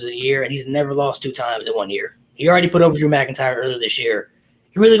 times a year, and he's never lost 2 times in 1 year. He already put over Drew McIntyre earlier this year.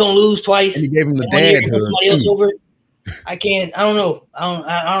 He really gonna lose twice? And he gave him the dad hug. Somebody else over. I don't know.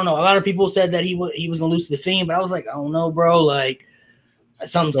 I don't know. A lot of people said that he was gonna lose to the Fiend, but I was like, I don't know, bro. Like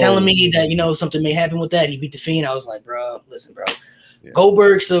something telling me that something may happen with that. He beat the Fiend. I was like, bro, listen, bro. Yeah.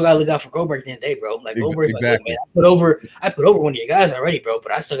 Goldberg still gotta look out for Goldberg at the end of the day, bro. Like Goldberg's exactly. Like, man, I put over one of you guys already, bro.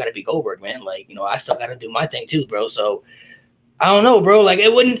 But I still gotta be Goldberg, man. Like, I still gotta do my thing too, bro. So I don't know, bro. Like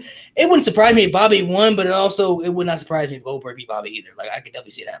it wouldn't surprise me if Bobby won, but it would not surprise me if Goldberg beat Bobby either. Like I could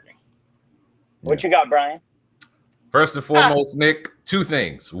definitely see it happening. What you got, Brian? First and foremost, Nick, 2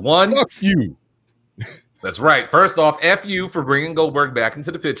 things. One, fuck you. That's right. First off, F you for bringing Goldberg back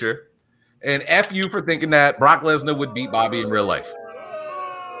into the picture, and F you for thinking that Brock Lesnar would beat Bobby in real life.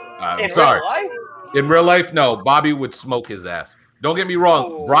 I'm sorry. Real life? In real life, no. Bobby would smoke his ass. Don't get me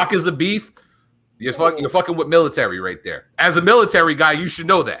wrong. Ooh. Brock is a beast. You're fucking with military right there. As a military guy, you should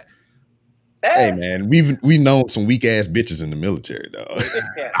know that. Hey man, we've known some weak ass bitches in the military, dog.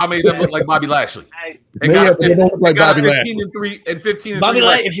 How many of them look like Bobby Lashley? They don't look like Bobby Lashley. 15 and 3 Bobby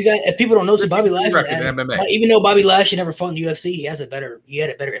Lashley. If people don't know, Bobby Lashley, MMA. Even though Bobby Lashley never fought in the UFC, he had a better. He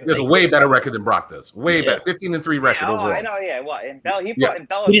has a way better record than Brock does. Way better. 15 and 3 record overall. I know. Yeah. What? In Bell, he fought in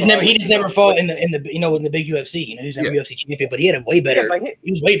Bell. He just never fought in the big UFC. He was never UFC champion, but he had a way better.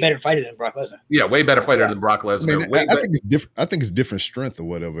 He was way better fighter than Brock Lesnar. Yeah, way better fighter than Brock Lesnar. I think it's different. I think it's different strength or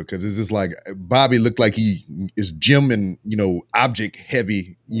whatever, because it's just like Bobby looked like he is gym and object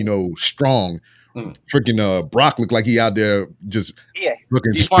heavy, strong. Freaking Brock looked like he out there just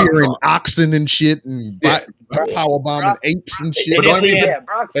looking spearing oxen and shit and power bombing apes and shit.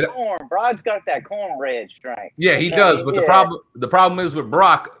 Brock's corn. Brock's got that corn ridge strength. Yeah, he does. But the problem is with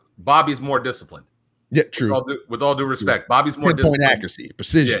Brock, Bobby's more disciplined. Yeah, true. With all due respect, Bobby's more disciplined. Point accuracy,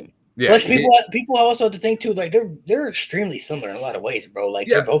 precision. Yeah. Plus, people also have to think too. Like they're extremely similar in a lot of ways, bro. Like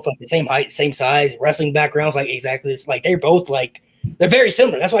they're both like the same height, same size, wrestling backgrounds, like exactly. It's like they're both like they're very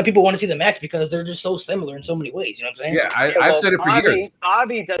similar. That's why people want to see the match, because they're just so similar in so many ways. You know what I'm saying? Yeah, I've said it for years.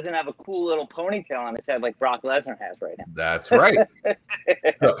 Bobby doesn't have a cool little ponytail on his head like Brock Lesnar has right now. That's right.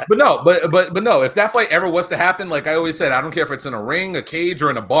 But no. If that fight ever was to happen, like I always said, I don't care if it's in a ring, a cage, or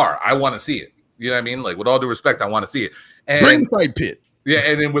in a bar. I want to see it. You know what I mean? Like with all due respect, I want to see it. And bring fight pit. Yeah,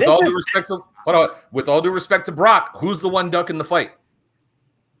 and then with all due respect to Brock, who's the one ducking the fight?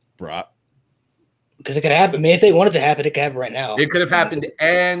 Brock. Because it could happen. I mean, if they wanted to happen, it could happen right now. It could have happened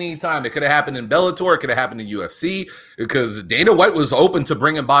any time. It could have happened in Bellator. It could have happened in UFC, because Dana White was open to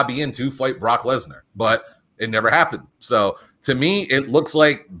bringing Bobby in to fight Brock Lesnar, but it never happened. So to me, it looks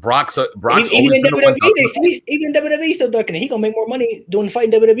like Brock's even in WWE. Even in WWE, still ducking it. He gonna make more money doing the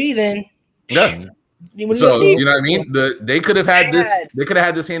fight in WWE than. Yeah. So you know what I mean? They could have had this. had- They could have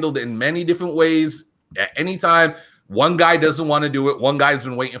had this handled in many different ways at any time. One guy doesn't want to do it. One guy's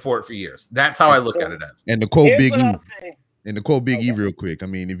been waiting for it for years. That's how I look at it as. And to quote Here's Big what E, I'll say. and to quote Big E Okay. real quick, I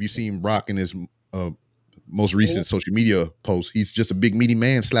mean, if you've seen Brock in his most recent social media post, he's just a big meaty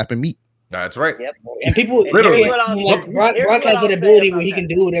man slapping meat. That's right. Yep. And people, Literally. Here's what I'll like say. Brock Here's has what that I'll say ability about where he that. can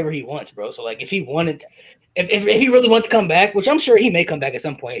do whatever he wants, bro. So like, if he wanted, if he really wants to come back, which I'm sure he may come back at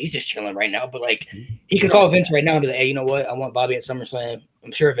some point, he's just chilling right now. But like, he could call Vince right now and be like, "Hey, you know what? I want Bobby at SummerSlam."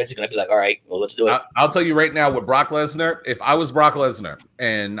 I'm sure Vince is gonna be like, "All right, well, let's do it." I'll tell you right now with Brock Lesnar, if I was Brock Lesnar,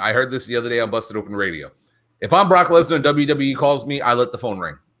 and I heard this the other day on Busted Open Radio, if I'm Brock Lesnar and WWE calls me, I let the phone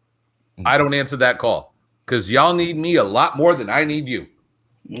ring. I don't answer that call because y'all need me a lot more than I need you.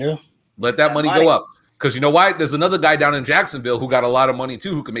 Yeah. Let that money go up. Because you know why? There's another guy down in Jacksonville who got a lot of money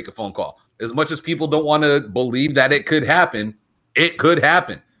too who can make a phone call. As much as people don't want to believe that it could happen, it could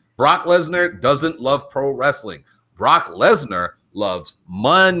happen. Brock Lesnar doesn't love pro wrestling. Brock Lesnar loves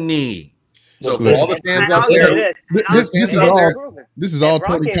money. So for all the fans And out I'll say there, this. This is And all. proven. This is And all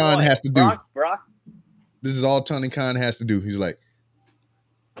Brock Tony ain't Khan loyal. has to do. Brock, This is all Tony Khan has to do. He's like,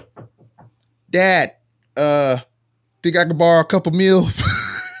 Dad, think I could borrow a couple mil?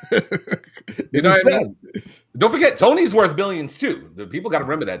 You know what I mean? Don't forget, Tony's worth billions too. The people got to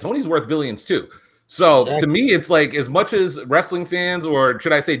remember that. Tony's worth billions too. So to me, it's like as much as wrestling fans, or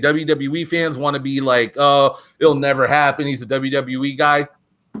should I say WWE fans, want to be like, oh, it'll never happen. He's a WWE guy.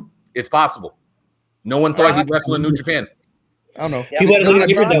 It's possible. No one thought he'd wrestle in New Japan. I don't know. Yeah. People are looking There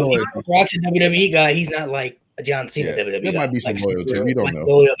different might though. be If Brock's a WWE guy. He's not like a John Cena Yeah, WWE there guy. might be some Like, loyalty. We don't know.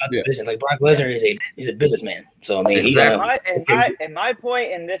 Loyal about the Yeah. business. Like Brock Lesnar he's a businessman. So I mean, Exactly. and my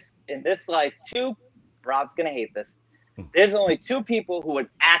point in this life too, Rob's gonna hate this. There's only two people who would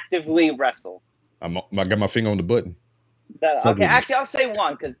actively wrestle. I got my finger on the button. Okay, actually, I'll say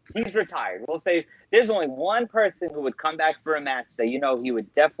one because he's retired. We'll say there's only one person who would come back for a match that he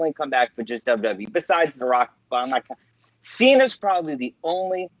would definitely come back for just WWE. Besides The Rock, but I'm not. Cena's probably the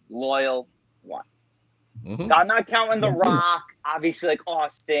only loyal one. Mhm. I'm not counting The Rock, obviously, like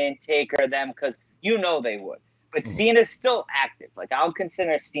Austin, Taker, them, because they would. But Cena's still active. Like, I'll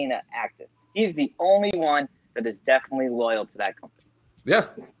consider Cena active. He's the only one that is definitely loyal to that company. Yeah.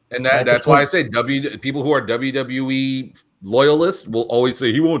 And that's why I say people who are WWE loyalists will always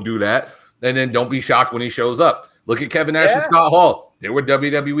say he won't do that. And then don't be shocked when he shows up. Look at Kevin Nash and Scott Hall. They were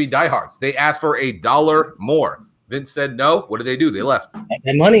WWE diehards. They asked for $1 more. Vince said no. What did they do? They left.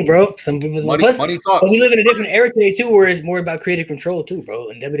 And money, bro. Some people Money talks. But we live in a different era today too, where it's more about creative control too, bro.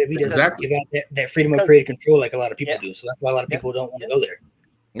 And WWE doesn't give out that freedom of creative control like a lot of people do. So that's why a lot of people don't want to go there.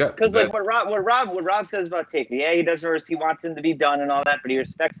 Yeah, because like what Rob says about Taker, he doesn't. He wants him to be done and all that, but he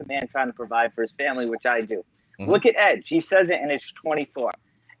respects a man trying to provide for his family, which I do. Look at Edge. He says it, and it's 24.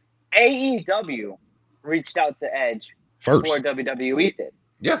 AEW reached out to Edge First. before WWE did.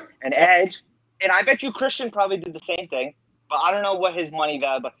 Yeah, and Edge, and I bet you Christian probably did the same thing. But I don't know what his money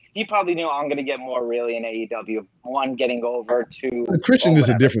value, but he probably knew I'm going to get more really in AEW. One, getting over, two. Christian is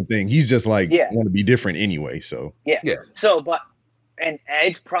a different thing. He's just like want to be different anyway. So yeah. So, and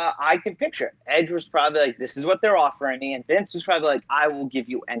Edge, I can picture it. Edge was probably like, this is what they're offering me. And Vince was probably like, I will give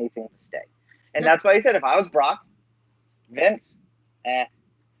you anything to stay. And that's why he said, if I was Brock, Vince,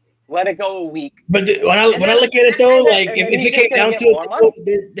 let it go a week. But when I look at it though, like if it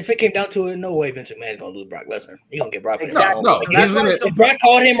came down to it, no way Vince McMahon's gonna lose Brock Lesnar. He's gonna get Brock Lesnar. Exactly. No, if Brock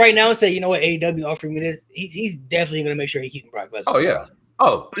called him right now and said, you know what, AEW offering me this, he's definitely gonna make sure he keeps Brock Lesnar. Oh yeah.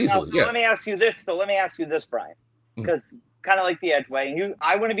 Oh, easily. So let me ask you this, Brian, because kind of like the Edge way, and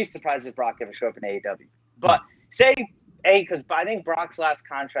I wouldn't be surprised if Brock ever showed up in AEW. But say because I think Brock's last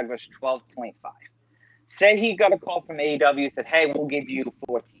contract was 12.5. Say he got a call from AEW and said, hey, we'll give you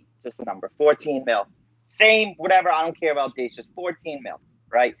 14. Just a number, 14 mil. Same, whatever, I don't care about dates, just 14 mil,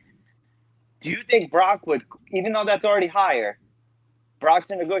 right? Do you think Brock would, even though that's already higher, Brock's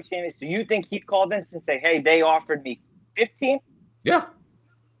in negotiations, do you think he'd call Vince and say, hey, they offered me 15? Yeah.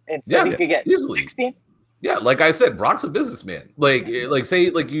 And so he could get easily 16? Yeah, like I said, Brock's a businessman. Like say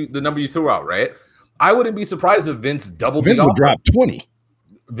the number you threw out, right? I wouldn't be surprised if Vince doubled the offer. Vince would drop 20.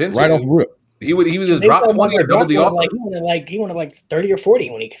 Vince right off the rip. He would drop 20 or double the offer. He wanted like 30 or 40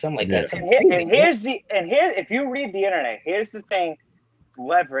 when something like that. And here's if you read the internet, here's the thing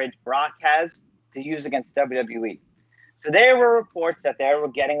leverage Brock has to use against WWE. So there were reports that they were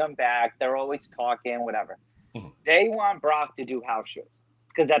getting him back. They're always talking, whatever. They want Brock to do house shows.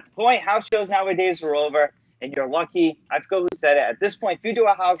 Because at the point, house shows nowadays are over, and you're lucky. I forgot who said it. At this point, if you do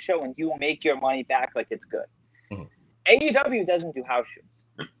a house show and you make your money back, like it's good. AEW doesn't do house shows.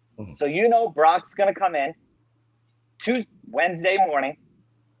 So Brock's going to come in Wednesday morning,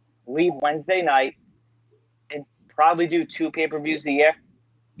 leave Wednesday night, probably do 2 pay-per-views a year.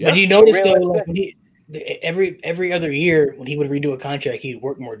 But you notice though, Realistic. like when every other year when he would redo a contract, he'd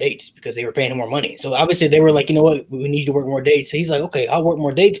work more dates because they were paying him more money. So obviously they were like, you know what, we need you to work more dates. So he's like, okay, I'll work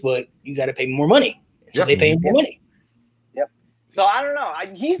more dates, but you got to pay me more money. So they pay him more money. So I don't know.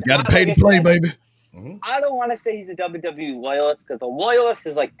 He's Got to pay to play, baby. I don't want to say he's a WWE loyalist because the loyalist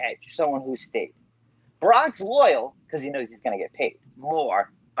is like Edge, someone who stayed. Brock's loyal because he knows he's going to get paid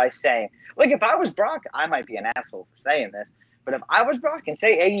more by saying, like, if I was Brock, I might be an asshole for saying this, but if I was Brock and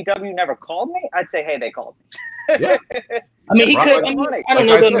say AEW never called me, I'd say, hey, they called me. Yeah. I mean, he Brock, could. I don't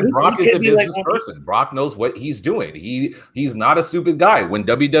know. I said, Brock is a be business person. Brock knows what he's doing. He's not a stupid guy. When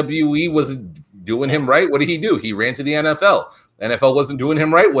WWE wasn't doing him right, what did he do? He ran to the NFL. NFL wasn't doing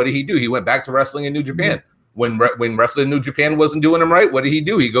him right. What did he do? He went back to wrestling in New Japan. When wrestling in New Japan wasn't doing him right, what did he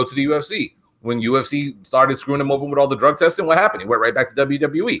do? He go to the UFC. When UFC started screwing him over with all the drug testing, what happened? He went right back to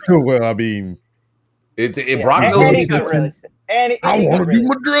WWE. Well, I mean, Brock knows what he's doing. I want to do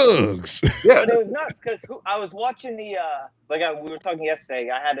my drugs. Yeah, but it was nuts because I was watching the we were talking yesterday.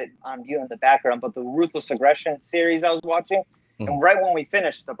 I had it on view in the background, but the Ruthless Aggression series I was watching, and right when we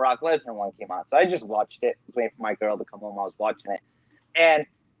finished, the Brock Lesnar one came on. So I just watched it. I was waiting for my girl to come home. I was watching it, and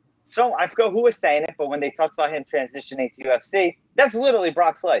so I forgot who was saying it, but when they talked about him transitioning to UFC, that's literally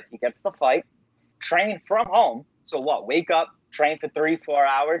Brock's life. He gets the fight, train from home. So what? Wake up, train for 3-4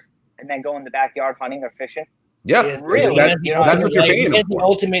 hours, and then go in the backyard hunting or fishing. Yeah, really. That's what you're paying him That's the for.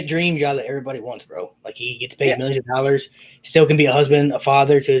 ultimate dream job that everybody wants, bro. Like he gets paid millions of dollars, still can be a husband, a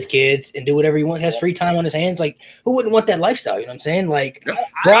father to his kids, and do whatever he wants. Has free time on his hands. Like who wouldn't want that lifestyle? You know what I'm saying? Like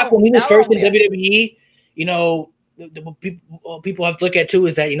Brock, when he was first in WWE, you know, the people have to look at too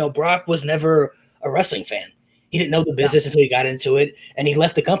is that, you know, Brock was never a wrestling fan. He didn't know the business until he got into it, and he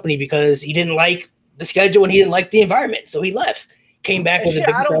left the company because he didn't like the schedule and he didn't like the environment. So he left, came back with a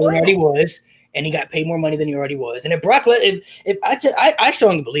bigger star than he was, and he got paid more money than he already was. And if Brock, I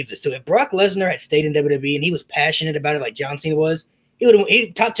strongly believe this too. If Brock Lesnar had stayed in WWE and he was passionate about it like John Cena was, he would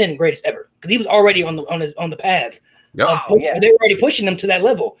have top 10 greatest ever because he was already on the path. They were already pushing him to that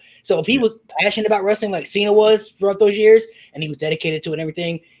level. So if he was passionate about wrestling like Cena was throughout those years, and he was dedicated to it and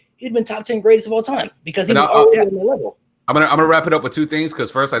everything, he'd been top 10 greatest of all time because he was already on the level. I'm gonna wrap it up with 2 things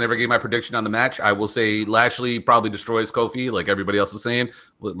because first, I never gave my prediction on the match. I will say Lashley probably destroys Kofi, like everybody else is saying.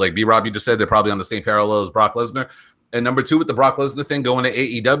 Like B-Rob, you just said they're probably on the same parallel as Brock Lesnar. And number 2, with the Brock Lesnar thing going to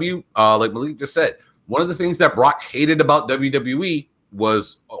AEW, like Malik just said, one of the things that Brock hated about WWE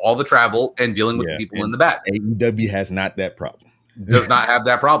was all the travel and dealing with the people in the back. AEW has not that problem. Does not have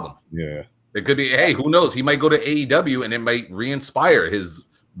that problem. Yeah. It could be, hey, who knows? He might go to AEW and it might re-inspire his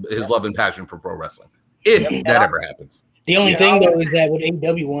love and passion for pro wrestling. If that ever happens. The only thing though is that with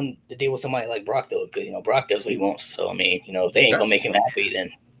AEW won to deal with somebody like Brock though, because you know Brock does what he wants. So I mean, you know, if they ain't gonna make him happy, then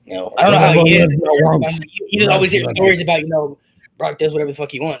you know, I don't know how he is. You just always hear stories about, you know, Brock does whatever the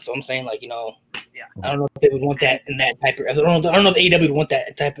fuck he wants. So I'm saying, like, you know, I don't know if they would want that in that type of. I don't know if AEW would want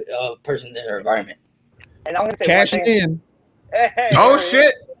that type of person in their environment. And I'm gonna say cashing in. Hey,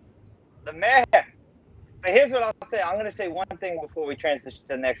 shit! The man. But here's what I'll say. I'm gonna say one thing before we transition to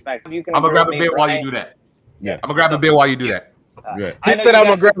the next match. You can. I'm gonna grab a beer while you do that. Yeah, I'm gonna grab a beer while you do that. I said I'm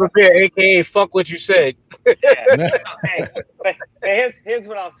gonna grab a beer, aka fuck what you said. But here's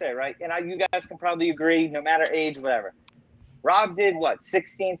what I'll say, right? And you guys can probably agree, no matter age, whatever. Rob did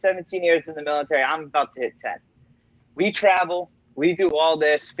 16, 17 years in the military. I'm about to hit 10. We travel, we do all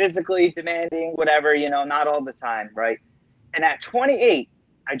this, physically demanding, whatever, you know, not all the time, right? And at 28,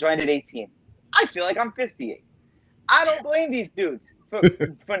 I joined at 18. I feel like I'm 58. I don't blame these dudes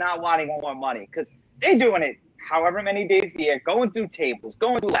for not wanting more money because they're doing it however many days a year, going through tables,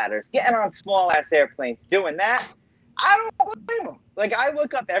 going through ladders, getting on small-ass airplanes, doing that. I don't blame them. Like, I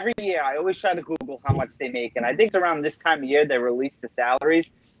look up every year. I always try to Google how much they make, and I think around this time of year they release the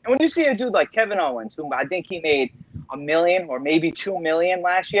salaries. And when you see a dude like Kevin Owens, who I think he made $1 million or maybe $2 million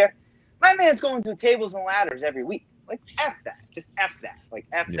last year, my man's going through tables and ladders every week. Like, F that. Just F that. Like,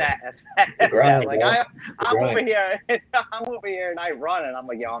 F that, F that, F that. Like, I'm over here and I run, and I'm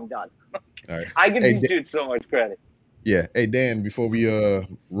like, yo, I'm done. All right. I give these dudes so much credit. Yeah. Hey, Dan, before we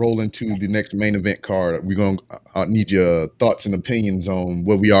roll into the next main event card, we're going to need your thoughts and opinions on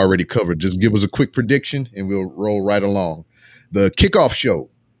what we already covered. Just give us a quick prediction, and we'll roll right along. The kickoff show,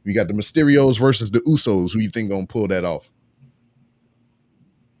 we got the Mysterios versus the Usos. Who you think going to pull that off?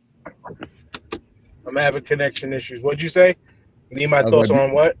 I'm having connection issues. What'd you say? You need my thoughts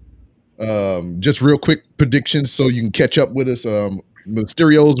on what? Just real quick predictions so you can catch up with us.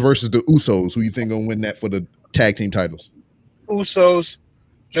 Mysterios versus the Usos. Who you think gonna win that for the tag team titles? Usos,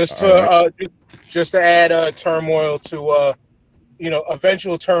 just to add turmoil to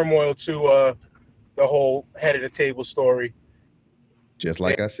eventual turmoil to the whole head of the table story. Just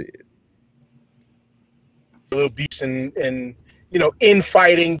like I said. A little abuse and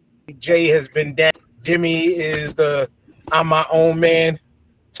infighting. Jay has been down. Jimmy is the I'm my own man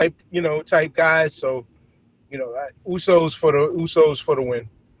type guy. So Usos for the win.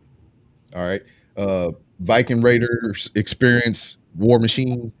 All right. Viking Raiders Experience War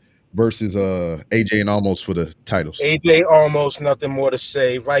Machine versus AJ and Almost for the titles. AJ Almost, nothing more to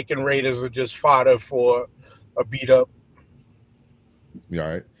say. Viking Raiders are just fodder for a beat up. All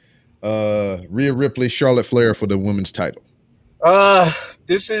right. Rhea Ripley, Charlotte Flair for the women's title.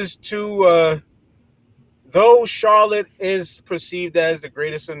 This is too though Charlotte is perceived as the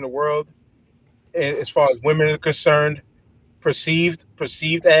greatest in the world as far as women are concerned, perceived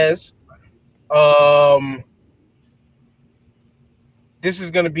as this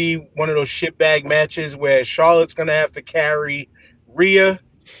is going to be one of those shitbag matches where Charlotte's going to have to carry Rhea,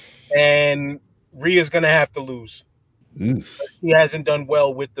 and Rhea's going to have to lose. She hasn't done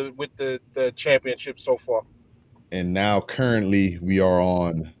well with the championship so far. And now, currently, we are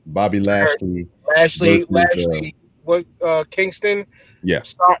on Bobby Lashley. Lashley, what? Kingston. Yeah.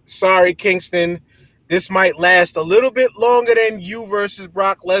 Sorry, Kingston. This might last a little bit longer than you versus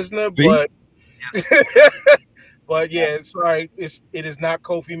Brock Lesnar, but yeah, sorry, it is not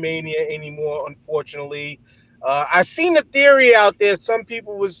Kofi Mania anymore, unfortunately. I seen a theory out there. Some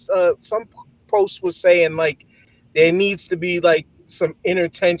posts was saying like there needs to be like some inner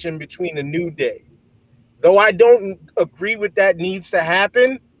tension between the New Day. Though I don't agree with that needs to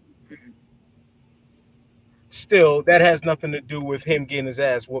happen, still, that has nothing to do with him getting his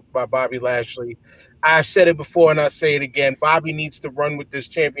ass whooped by Bobby Lashley. I've said it before and I'll say it again. Bobby needs to run with this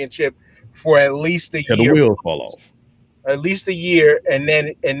championship for at least a year. The wheels fall off. At least a year, and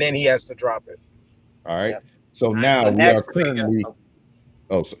then he has to drop it. All right. Yep. So now we are currently.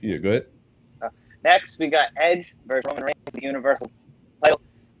 Go ahead. Next, we got Edge versus Roman Reigns for the Universal title.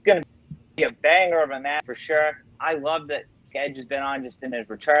 It's going to be a banger of a match for sure. I love that Edge has been on just in his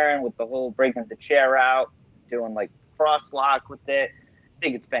return with the whole breaking the chair out, doing like crosslock with it. I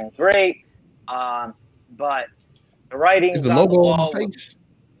think it's been great. But the writing's on the wall.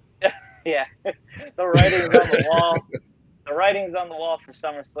 Yeah, the writing's on the wall. The writing's on the wall for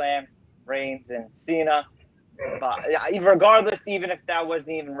SummerSlam, Reigns and Cena. But regardless, even if that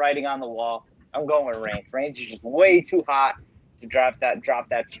wasn't even writing on the wall, I'm going with Reigns. Reigns is just way too hot to drop that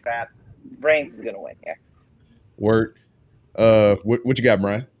strap. Reigns is gonna win here. Word. What you got,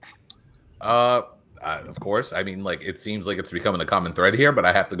 Brian? Of course. I mean, like, it seems like it's becoming a common thread here, but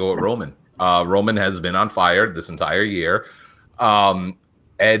I have to go with Roman. Roman has been on fire this entire year.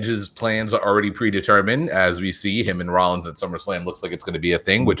 Edge's plans are already predetermined. As we see him and Rollins at SummerSlam, looks like it's going to be a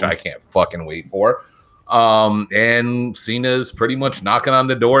thing, which I can't fucking wait for. And Cena's pretty much knocking on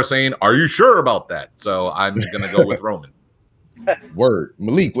the door saying, "Are you sure about that?" So I'm going to go with Roman. Word.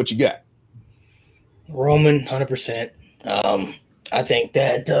 Malik, what you got? Roman, 100%. I think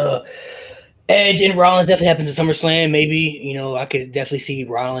that Edge and Rollins definitely happens at SummerSlam. Maybe, I could definitely see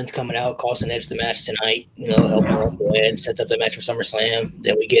Rollins coming out, costing Edge the match tonight, helping Rumble in, sets up the match for SummerSlam.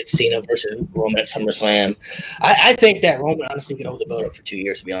 Then we get Cena versus Roman at SummerSlam. I think that Roman honestly can hold the belt up for 2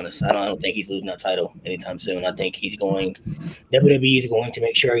 years, to be honest. I don't think he's losing that title anytime soon. I think WWE is going to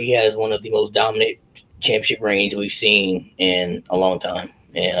make sure he has one of the most dominant championship reigns we've seen in a long time.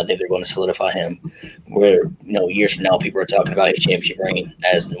 And I think they're going to solidify him where, years from now, people are talking about his championship reign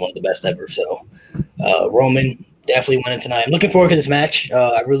as one of the best ever. So, Roman definitely winning tonight. I'm looking forward to this match.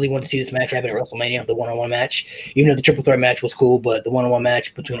 I really want to see this match happen at WrestleMania, the one-on-one match. Even though the triple threat match was cool, but the one-on-one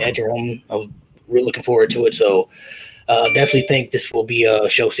match between Edge and Roman, I was really looking forward to it. So, definitely think this will be a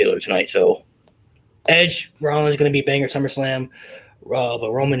show stealer tonight. So, Edge, Rollins is going to be a banger at SummerSlam.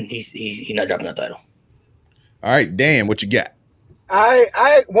 But Roman, he's not dropping that title. All right, Dan, what you got?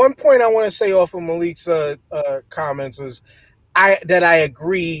 I one point I want to say off of Malik's comments is I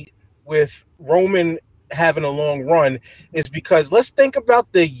agree with Roman having a long run is because let's think about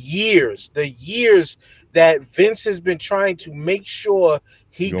the years that Vince has been trying to make sure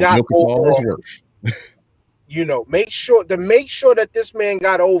he got over. Make sure that this man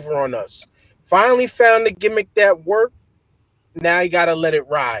got over on us. Finally found the gimmick that worked. Now you got to let it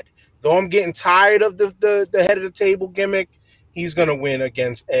ride. Though I'm getting tired of the head of the table gimmick. He's going to win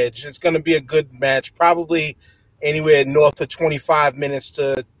against Edge. It's going to be a good match, probably anywhere north of 25 minutes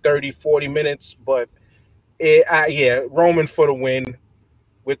to 30, 40 minutes. But, Roman for the win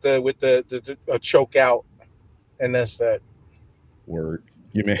with the choke out, and that's that. Word.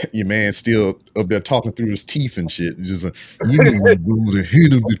 Your man still up there talking through his teeth and shit. Just like, you know, the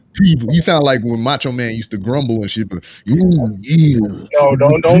head of the people. You sound like when Macho Man used to grumble and shit. But, ooh, yeah. No,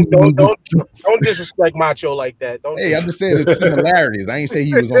 don't disrespect Macho like that. Don't. Hey, I'm just saying it's similarities. I ain't say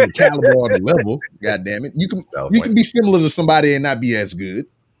he was on the caliber or the level. God damn it. You can be similar to somebody and not be as good.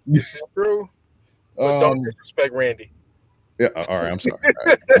 This is true. But don't disrespect Randy. Yeah, all right, I'm sorry. All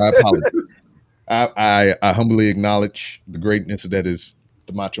right, I apologize. I humbly acknowledge the greatness that is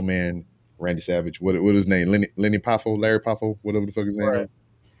the Macho Man, Randy Savage. What his name? Lenny Poffo, Larry Poffo, whatever the fuck his name Right. is.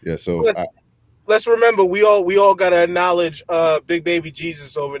 Yeah, so let's remember we all gotta acknowledge Big Baby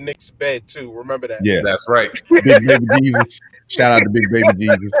Jesus over Nick's bed too. Remember that. yeah, That's right. Big Baby Jesus. Shout out to Big Baby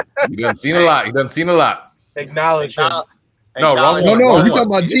Jesus. He done seen a lot. He done seen a lot. Acknowledge him. No, wrong No, one. we Wrong talking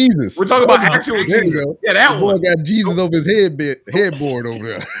about Jesus. We're talking about actual There Jesus. you go. Yeah, The that boy one. got Jesus over his headboard over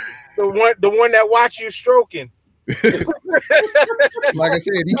there. The one that watch you stroking. Like I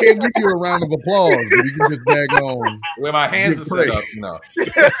said, he can't give you a round of applause, but he can just bag on. Where my hands are set up. No.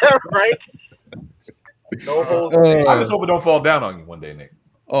 Right? No holds. I just hope it don't fall down on you one day, Nick.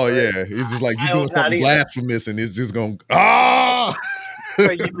 Oh yeah, it's just like you I doing hope not something either. blasphemous, and it's just going But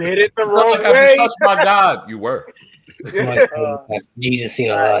you hit it the It's not wrong like I way. touched my God. You were. Somebody Jesus seen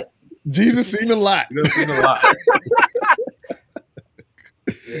a lot. Jesus seen a lot. You done seen a lot.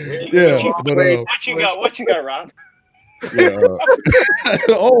 Yeah, but What you got, Rob? yeah,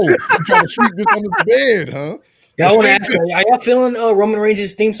 oh, you trying to sweep this under the bed, huh? Y'all want to ask? Are y'all feeling Roman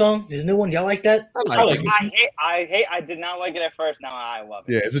Reigns' theme song? His new one. Y'all like that? I like it. I did not like it at first. Now I love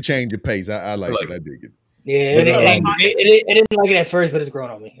it. Yeah, it's a change of pace. I like like it. I dig it. Yeah, But, it didn't like it at first, but it's grown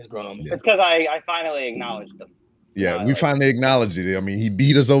on me. It's grown on me. Yeah. It's because I finally acknowledged them. Yeah, I we like finally acknowledged it. I mean, he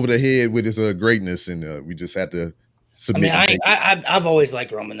beat us over the head with his greatness, and we just had to I submit. mean, and take it. I've always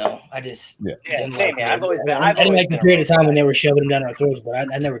liked Roman though. I just Yeah. didn't Same here. like I've always been. I didn't like the period of time when they were shoving him down our throats, but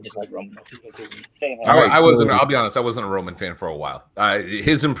I never disliked Roman. Though. He's been cool. Same here. All right, I wasn't. so- I'll be honest. I wasn't a Roman fan for a while.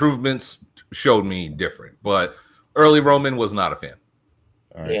 His improvements showed me different, but early Roman was not a fan.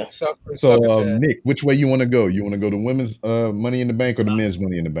 All right. Yeah. So Nick, which way you want to go? You want to go to women's Money in the Bank or the men's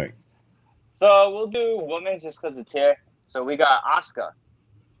Money in the Bank? So we'll do women just because it's here. So we got Asuka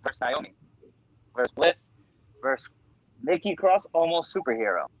versus Naomi versus Bliss versus Nikki Cross, almost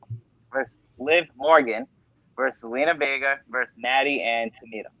superhero, versus Liv Morgan versus Selena Vega versus Natty and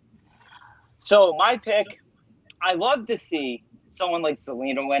Tamina. So my pick, I love to see someone like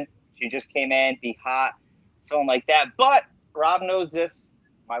Selena win. She just came in, be hot, someone like that. But Rob knows this.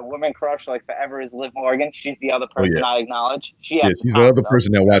 My woman crush, like forever, is Liv Morgan. She's the other person I acknowledge. Yeah, she's the other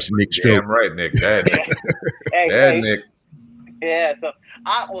person that watched Nick stroke. Damn right, Nick. Dad, Nick. Hey, Nick. yeah, so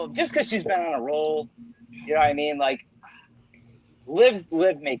well, just because she's been on a roll, you know what I mean? Like, Liv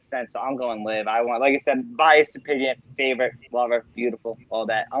makes sense, so I'm going Liv. I want, like I said, biased opinion, favorite, lover, beautiful, all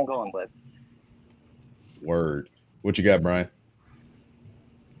that. I'm going Liv. Word. What you got, Brian?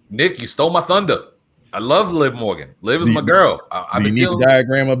 Nick, you stole my thunder. I love Liv Morgan. Liv is my girl. I've Do you been need feeling. the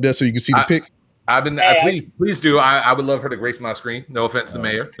diagram up there so you can see the pic? I've been. Please do. I would love her to grace my screen. No offense to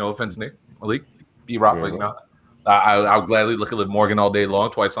Mayor. No offense, Nick. Malik. B Rock. Yeah. You know. I'll gladly look at Liv Morgan all day long,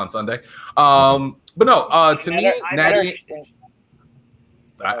 twice on Sunday. But no. To me, Natty.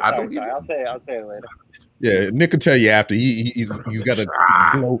 I believe. Sorry. I'll say it later. Yeah, Nick will tell you after. He's got a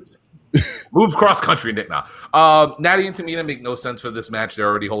gloat. Move cross country, Nick. Now, Natty and Tamina make no sense for this match. They're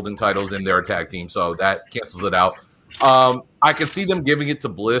already holding titles in their tag team, so that cancels it out. I can see them giving it to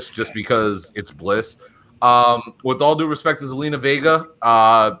Bliss just because it's Bliss. With all due respect to Zelina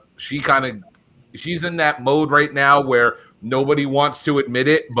Vega, she's in that mode right now where nobody wants to admit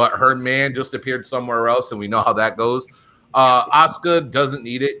it, but her man just appeared somewhere else, and we know how that goes. Asuka doesn't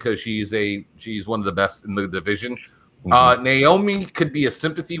need it because she's one of the best in the division. Naomi could be a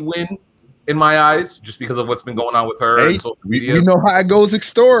sympathy win in my eyes, just because of what's been going on with her. Hey, and social media. we know how it goes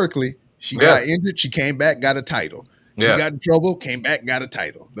historically. She got injured, she came back, got a title. She got in trouble, came back, got a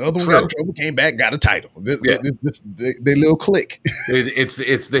title. The other one got in trouble, came back, got a title. They little click. It's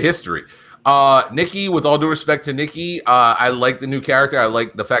the history. Nikki, with all due respect to Nikki, I like the new character. I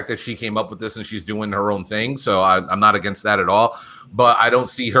like the fact that she came up with this and she's doing her own thing. So I'm not against that at all. But I don't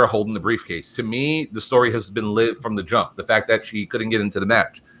see her holding the briefcase. To me, the story has been lived from the jump. The fact that she couldn't get into the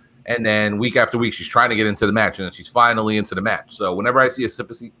match. And then week after week, she's trying to get into the match, and then she's finally into the match. So whenever I see a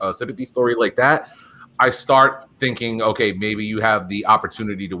sympathy story like that, I start thinking, okay, maybe you have the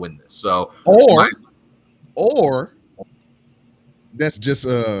opportunity to win this. So, or that's just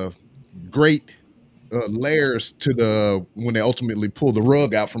great layers to the when they ultimately pull the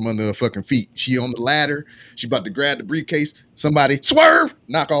rug out from under her fucking feet. She on the ladder, she about to grab the briefcase. Somebody swerve,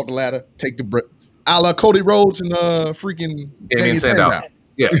 knock off the ladder, take the a la Cody Rhodes and freaking Damien Sandow.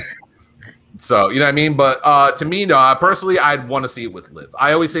 Yeah. So, you know what I mean? But to me, no, I'd want to see it with Liv.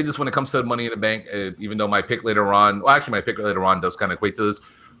 I always say this when it comes to Money in the Bank, even though my pick later on, well, actually, my pick later on does kind of equate to this.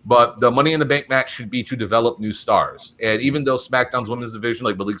 But the Money in the Bank match should be to develop new stars. And even though SmackDown's women's division,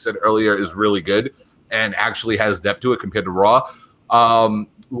 like Malik said earlier, is really good and actually has depth to it compared to Raw,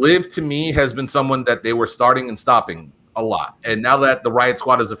 Liv, to me, has been someone that they were starting and stopping a lot. And now that the Riot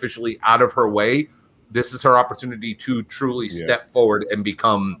Squad is officially out of her way, this is her opportunity to truly step forward and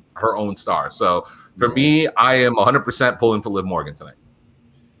become her own star. So for me, I am 100% pulling for Liv Morgan tonight.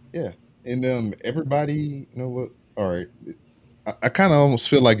 Yeah. And everybody, you know what? All right. I kind of almost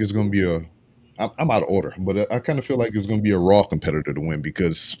feel like it's going to be I'm out of order, but I kind of feel like it's going to be a Raw competitor to win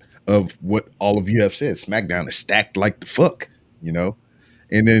because of what all of you have said. SmackDown is stacked like the fuck, you know?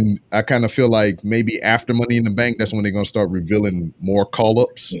 And then I kind of feel like maybe after Money in the Bank, that's when they're going to start revealing more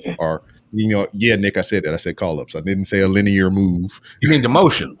call-ups or, you know, yeah, Nick, I said that. I said call-ups. I didn't say a linear move. You mean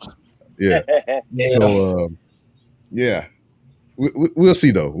demotions? Yeah. So, yeah. We'll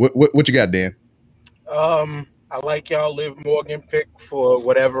see, though. What you got, Dan? I like y'all Liv Morgan pick for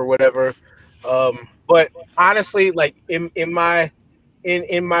whatever. But honestly, like in my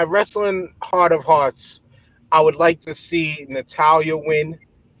wrestling heart of hearts, I would like to see Natalya win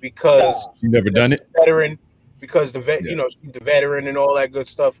because you never done it. Veteran, because you know, she's the veteran and all that good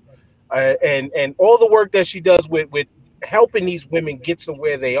stuff, and all the work that she does with helping these women get to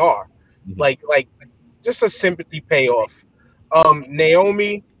where they are, like just a sympathy payoff.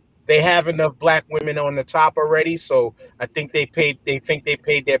 Naomi, they have enough black women on the top already, so I think they think they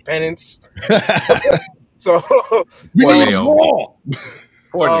paid their penance. So we need more.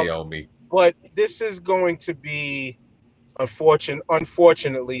 Poor Naomi. But this is going to be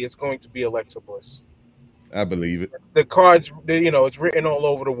unfortunately, it's going to be Alexa Bliss. I believe it. The cards, you know, it's written all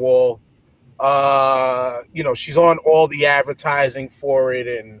over the wall. You know, she's on all the advertising for it,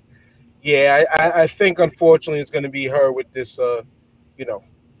 and yeah, I think unfortunately it's going to be her with this, you know,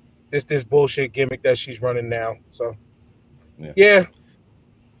 this bullshit gimmick that she's running now. So yeah,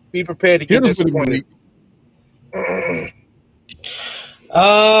 be prepared to get disappointed.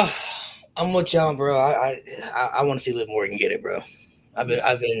 I'm with y'all, bro. I want to see Liv Morgan get it, bro. I've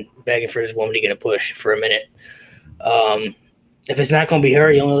been begging for this woman to get a push for a minute. If it's not gonna be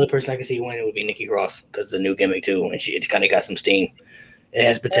her, the only other person I can see winning would be Nikki Cross because the new gimmick too, and it's kind of got some steam. It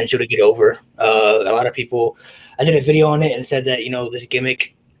has potential to get over. A lot of people. I did a video on it and said that, you know, this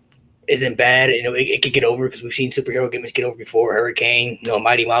gimmick isn't bad. You know, it could get over because we've seen superhero gimmicks get over before. Hurricane, you know,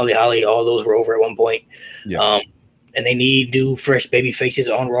 Mighty Molly Holly, all those were over at one point. Yeah. And they need new, fresh baby faces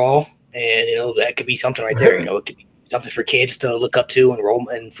on Raw, and you know that could be something right there. You know, it could be something for kids to look up to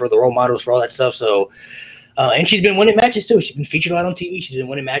and for the role models for all that stuff. So, and she's been winning matches too. She's been featured a lot on TV. She's been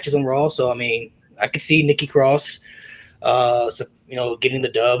winning matches on Raw. So, I mean, I could see Nikki Cross, you know, getting the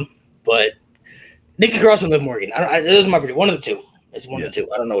dub. But Nikki Cross and Liv Morgan. Those are my prediction. One of the two. It's one of the two.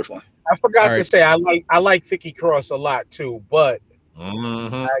 I don't know which one. I forgot to say I like Nikki Cross a lot too, but.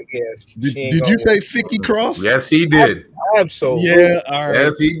 I guess. Did you say Vicky Cross? Yes, he did. Absolutely. Yeah. All right.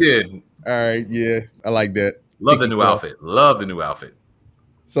 Yes, he did. All right. Yeah, I like that. Love the new outfit. Love the new outfit.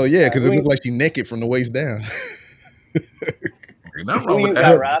 So yeah, because it looked like she's naked from the waist down. You're not wrong with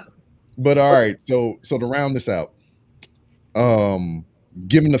that, Rob. But all right. So to round this out,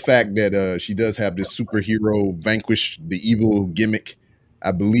 given the fact that she does have this superhero vanquish the evil gimmick,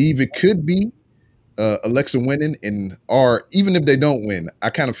 I believe it could be Alexa winning, or even if they don't win,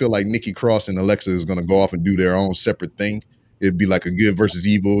 I kind of feel like Nikki Cross and Alexa is going to go off and do their own separate thing. It'd be like a good versus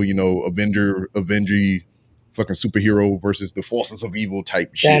evil, you know, Avenger, fucking superhero versus the forces of evil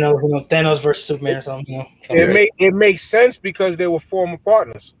type shit. Thanos versus Superman or something. You know? It makes sense because they were former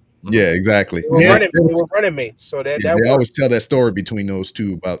partners. Yeah, exactly. They were running mates, so they always tell that story between those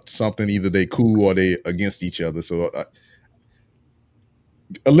two about something either they cool or they against each other. So.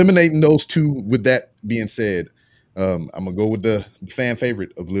 Eliminating those two. With that being said, I'm gonna go with the fan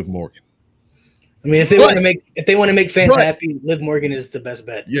favorite of Liv Morgan. I mean, if they want to make fans happy, Liv Morgan is the best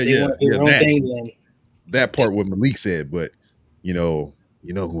bet. That part what Malik said, but you know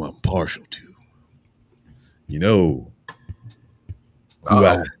who I'm partial to. You know who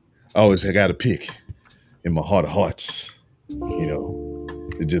I always got to pick in my heart of hearts. You know,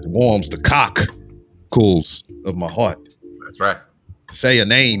 it just warms the cockles of my heart. That's right. Say a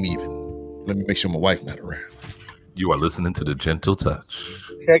name even. Let me make sure my wife not around. You are listening to The Gentle Touch.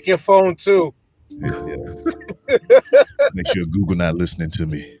 Check your phone too. Yeah. Make sure Google not listening to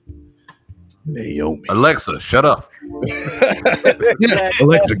me. Naomi. Alexa, shut up.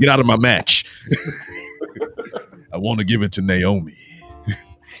 Alexa, get out of my match. I want to give it to Naomi.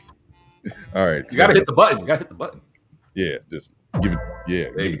 All right. You gotta hit the button. Yeah, just Give it, yeah.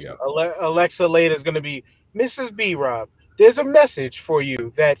 There you give it to go. Alexa later is going to be Mrs. B. Rob. There's a message for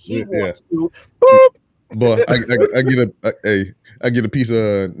you that he Yeah. wants to. Boop. Boy, I get a piece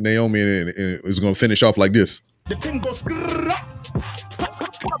of Naomi, and it's gonna finish off like this. The thing goes.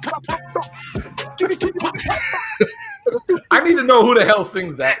 I need to know who the hell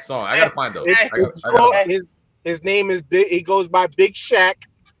sings that song. I gotta find those. His name is Big. He goes by Big Shaq,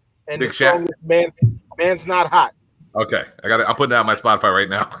 and Big the song is Man's Not Hot. Okay, I'm putting that on my Spotify right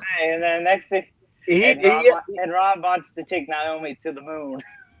now. And then next thing, Rob wants to take Naomi to the moon.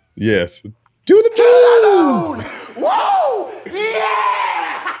 Yes, to the moon. Whoa!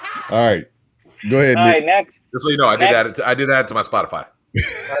 Yeah! All right, go ahead. All Nick. right, next. Just so you know, I did add it to my Spotify.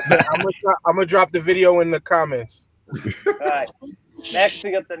 I'm gonna drop the video in the comments. All right. Next,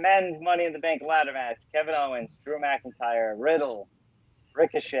 we got the men's Money in the Bank ladder match. Kevin Owens, Drew McIntyre, Riddle,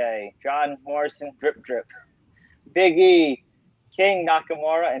 Ricochet, John Morrison, Drip Drip, Big E, King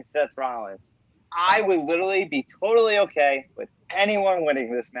Nakamura, and Seth Rollins. I would literally be totally okay with anyone winning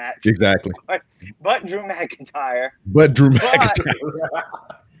this match. Exactly. But Drew McIntyre. But Drew McIntyre.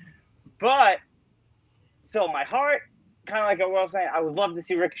 But, so my heart, kind of like what I was saying, I would love to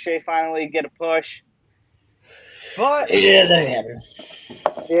see Ricochet finally get a push. But Yeah, that happened.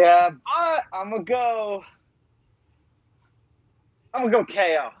 yeah, but I'm gonna go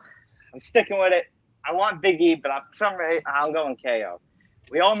KO. I'm sticking with it. I want Big E, but for some reason I'm going KO.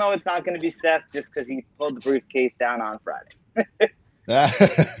 We all know it's not going to be Seth just because he pulled the briefcase down on Friday.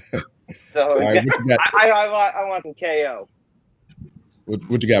 So right, I want some KO.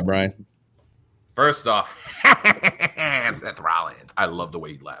 what you got, Brian? First off, Seth Rollins. I love the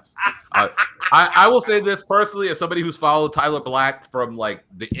way he laughs. I will say this personally, as somebody who's followed Tyler Black from like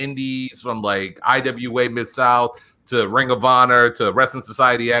the Indies, from like IWA Mid-South to Ring of Honor to Wrestling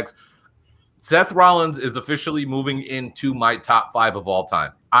Society X, Seth Rollins is officially moving into my top 5 of all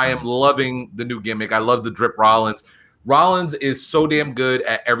time. I am loving the new gimmick. I love the Drip Rollins. Rollins is so damn good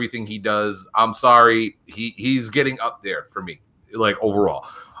at everything he does. I'm sorry. He's getting up there for me, like overall.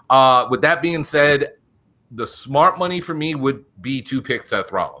 With that being said, the smart money for me would be to pick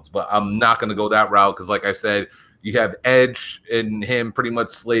Seth Rollins, but I'm not going to go that route because, like I said, you have Edge and him pretty much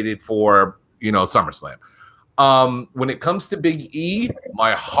slated for, SummerSlam. When it comes to Big E,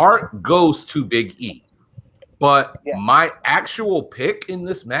 my heart goes to Big E, but my actual pick in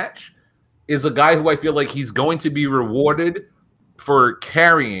this match is a guy who I feel like he's going to be rewarded for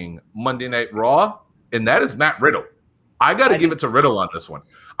carrying Monday Night Raw, and that is Matt Riddle. I got to give it to Riddle on this one.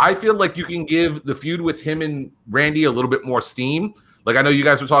 I feel like you can give the feud with him and Randy a little bit more steam. Like I know you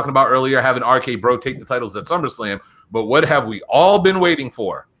guys were talking about earlier, having RK Bro take the titles at SummerSlam, but what have we all been waiting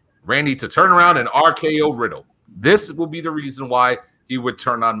for? Randy to turn around and RKO Riddle. This will be the reason why he would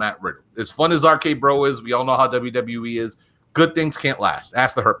turn on Matt Riddle. As fun as RK Bro is, we all know how WWE is. Good things can't last.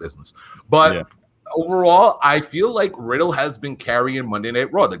 Ask the Hurt Business. But overall, I feel like Riddle has been carrying Monday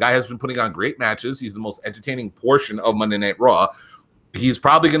Night Raw. The guy has been putting on great matches. He's the most entertaining portion of Monday Night Raw. He's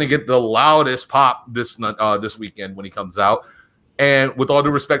probably going to get the loudest pop this weekend when he comes out. And with all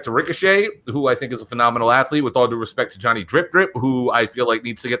due respect to Ricochet, who I think is a phenomenal athlete, with all due respect to Johnny Drip Drip, who I feel like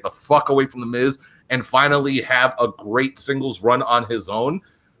needs to get the fuck away from The Miz and finally have a great singles run on his own.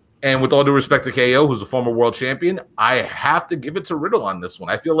 And with all due respect to KO, who's a former world champion, I have to give it to Riddle on this one.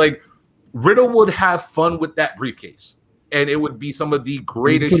 I feel like Riddle would have fun with that briefcase, and it would be some of the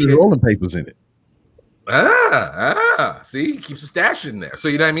greatest shit. Rolling papers in it. See, he keeps a stash in there. So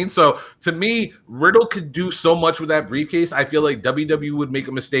you know what I mean? So to me, Riddle could do so much with that briefcase. I feel like WWE would make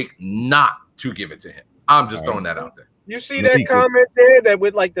a mistake not to give it to him. I'm just throwing that out there. You see that comment there that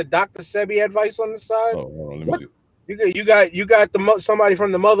with like the Dr. Sebi advice on the side? Oh, let me see. You got somebody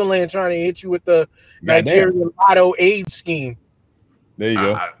from the motherland trying to hit you with the Nigerian Lotto AIDS scheme. There you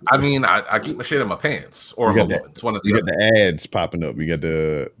go. I keep my shit in my pants or my woman. It's one of the. You got the ads popping up. We got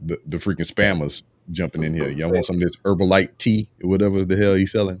the freaking spammers jumping in here. Y'all want some of this Herbalife tea or whatever the hell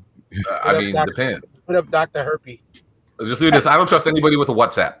he's selling? Depends. Put up Dr. Herpy. Just do this. I don't trust anybody with a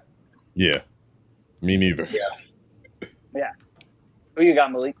WhatsApp. Yeah, me neither. Yeah. Who you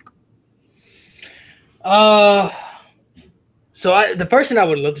got, Malik? So the person I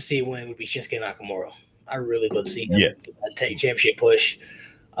would love to see win would be Shinsuke Nakamura. I really love to see him take championship push.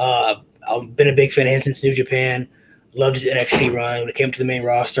 I've been a big fan of him since New Japan. Loved his NXT run. When it came to the main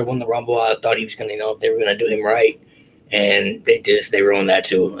roster, won the Rumble, I thought he was going to, they were going to do him right. And they ruined that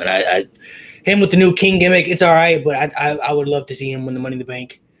too. And him with the new King gimmick, it's all right, but I would love to see him win the Money in the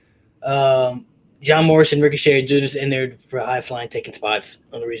Bank. John Morrison, Ricochet, do this in there for high flying, taking spots.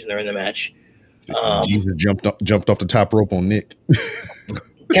 Only reason they're in the match. Jesus jumped off the top rope on Nick.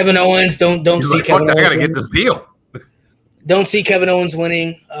 Kevin Owens, don't see Kevin Owens. I gotta get this deal. Don't see Kevin Owens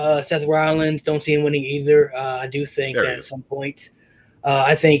winning. Seth Rollins, don't see him winning either. I do think that at some point,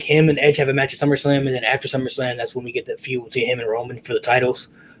 I think him and Edge have a match at SummerSlam, and then after SummerSlam, that's when we get the feud between him and Roman for the titles,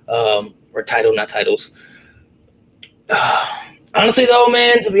 or title, not titles. Honestly, though,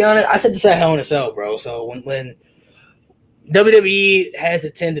 man, to be honest, I said this at Hell in a Cell, bro. So when WWE has the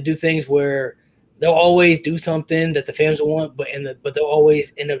tend to do things where they'll always do something that the fans will want, but they'll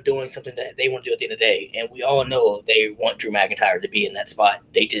always end up doing something that they want to do at the end of the day. And we all know they want Drew McIntyre to be in that spot.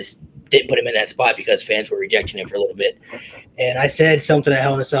 They just didn't put him in that spot because fans were rejecting him for a little bit. And I said something at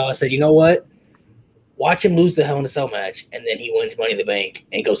Hell in a Cell. I said, you know what? Watch him lose the Hell in a Cell match, and then he wins Money in the Bank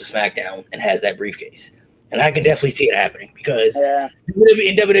and goes to SmackDown and has that briefcase. And I can definitely see it happening because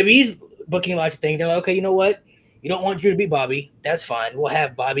in WWE's booking logic thing, they're like, okay, you know what? You don't want Drew to beat Bobby. That's fine. We'll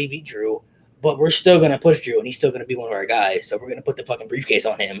have Bobby beat Drew. But we're still going to push Drew, and he's still going to be one of our guys. So we're going to put the fucking briefcase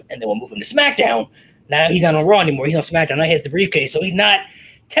on him, and then we'll move him to SmackDown. Now he's not on Raw anymore. He's on SmackDown. Now he has the briefcase. So he's not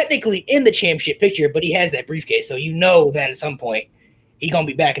technically in the championship picture, but he has that briefcase. So you know that at some point he's going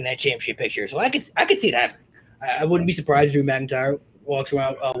to be back in that championship picture. So I could see it happening. I wouldn't be surprised if Drew McIntyre walks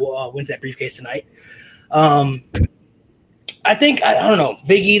around, wins that briefcase tonight. I think, I don't know,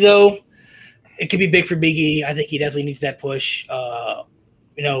 Big E, though, it could be big for Big E. I think he definitely needs that push. I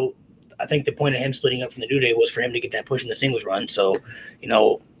think the point of him splitting up from the New Day was for him to get that push in the singles run. So,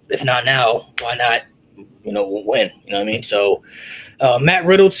 if not now, why not, win? You know what I mean? So, Matt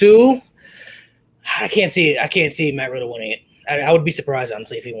Riddle, too. I can't see it. I can't see Matt Riddle winning it. I would be surprised,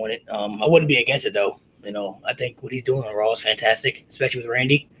 honestly, if he won it. I wouldn't be against it, though. I think what he's doing on Raw is fantastic, especially with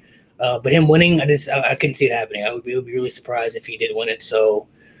Randy. But him winning, I couldn't see it happening. I would be really surprised if he did win it. So,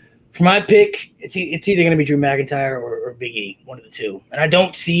 for my pick, it's either going to be Drew McIntyre or Big E, one of the two. And I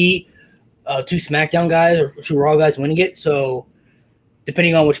don't see two SmackDown guys or two Raw guys winning it. So,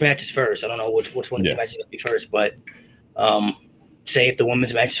 depending on which match is first, I don't know which one of the matches is going to be first. But say if the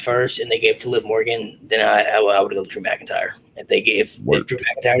women's match is first and they gave it to Liv Morgan, then I would go with Drew McIntyre. If Drew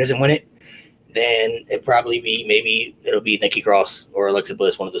McIntyre doesn't win it, then it'll probably be it'll be Nikki Cross or Alexa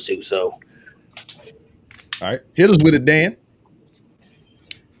Bliss, one of the two. So, all right, hit us with it, Dan.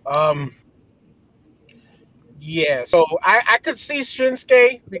 Yeah, so I could see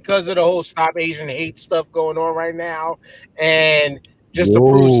Shinsuke because of the whole Stop Asian Hate stuff going on right now, and just to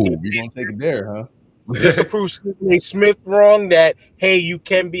prove you're gonna take it there, huh? Just to prove Stephen A. Smith wrong that hey, you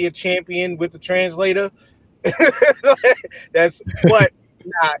can be a champion with the translator.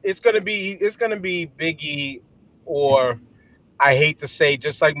 It's gonna be Big E, or I hate to say,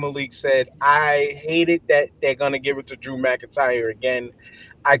 just like Malik said, I hate it that they're gonna give it to Drew McIntyre again.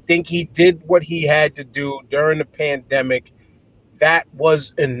 I think he did what he had to do during the pandemic. That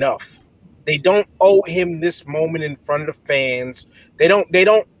was enough. They don't owe him this moment in front of the fans. They don't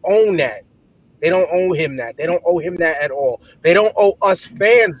own that. They don't owe him that. They don't owe him that at all. They don't owe us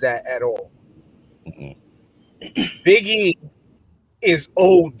fans that at all. Mm-hmm. Big E is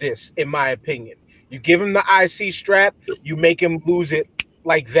owed this, in my opinion. You give him the IC strap, you make him lose it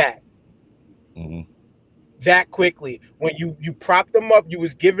like that. Mm-hmm. That quickly. When you propped them up, you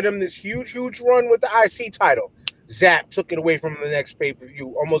was giving them this huge run with the IC title. Zap took it away from the next pay-per-view,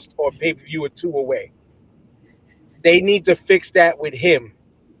 or pay-per-view or two away. They need to fix that with him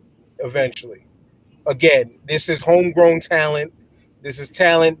eventually. Again, this is homegrown talent. This is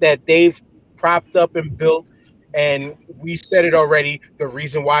talent that they've propped up and built, and we said it already, the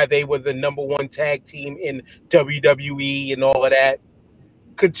reason why they were the number one tag team in WWE and all of that.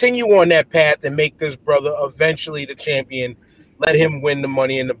 Continue on that path and make this brother eventually the champion. Let him win the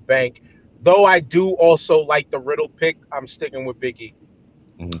Money in the Bank. Though I do also like the Riddle pick, I'm sticking with Big E.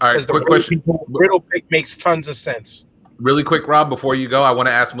 Mm-hmm. All right, quick question. Riddle pick makes tons of sense. Really quick, Rob, before you go, I want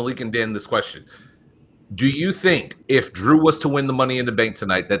to ask Malik and Dan this question. Do you think if Drew was to win the Money in the Bank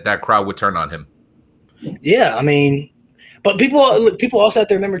tonight, that crowd would turn on him? Yeah, I mean, but people also have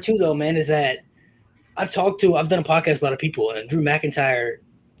to remember too, though, man, is that I've done a podcast with a lot of people, and Drew McIntyre,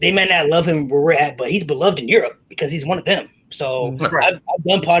 they may not love him where we're at, but he's beloved in Europe because he's one of them. So right. I've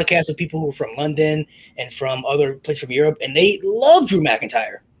done podcasts with people who are from London and from other places from Europe, and they love Drew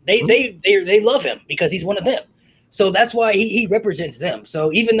McIntyre. They love him because he's one of them. So that's why he represents them.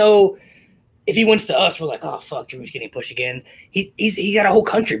 So even though if he wins to us, we're like, oh fuck, Drew's getting pushed again. He got a whole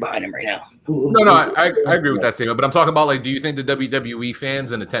country behind him right now. I agree with that statement, but I'm talking about like, do you think the WWE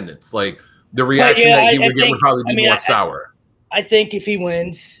fans in attendance, like the reaction that he would get would probably be more sour? I think if he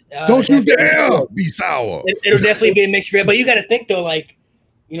wins, don't you dare be sour. It'll definitely be a mixed reaction. But you got to think though, like,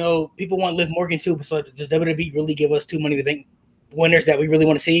 people want Liv Morgan too. So does WWE really give us 2 Money in the Bank winners that we really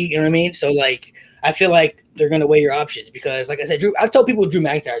want to see. You know what I mean? So like, I feel like they're going to weigh your options because, like I said, I've told people Drew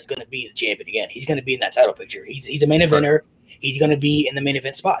McIntyre is going to be the champion again. He's going to be in that title picture. He's a main eventer. He's going to be in the main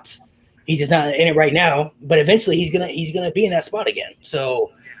event spots. He's just not in it right now, but eventually he's gonna be in that spot again.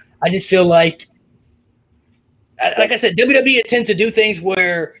 So I just feel like I said, WWE tends to do things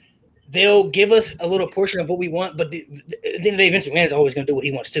where they'll give us a little portion of what we want, but at the end of the day, Vince McMahon is always going to do what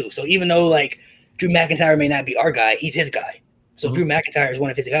he wants too. So even though like Drew McIntyre may not be our guy, he's his guy. So Drew McIntyre is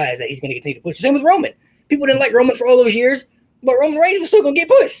one of his guys that he's going to continue to push. Same with Roman. People didn't like Roman for all those years, but Roman Reigns was still going to get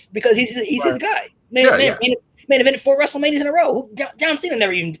pushed because he's his guy. Main event 4 WrestleManias in a row. John Cena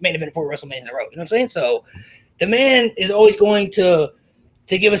never even main event 4 WrestleManias in a row. You know what I'm saying? So the man is always going to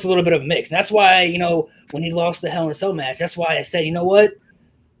give us a little bit of a mix. And that's why, you know, when he lost the Hell in a Cell match, that's why I said, you know what?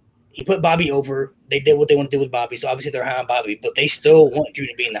 He put Bobby over. They did what they want to do with Bobby. So obviously they're high on Bobby, but they still want Drew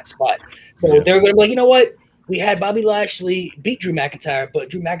to be in that spot. So they're going to be like, you know what? We had Bobby Lashley beat Drew McIntyre, but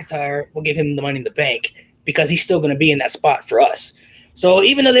Drew McIntyre will give him the Money in the Bank because he's still going to be in that spot for us. So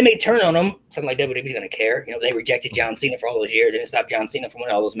even though they may turn on him, something like WWE's going to care. You know, they rejected John Cena for all those years. They didn't stop John Cena from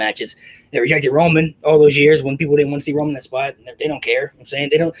winning all those matches. They rejected Roman all those years when people didn't want to see Roman in that spot. They don't care. You know what I'm saying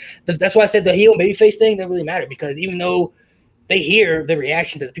they don't. That's why I said the heel babyface thing doesn't really matter because even though they hear the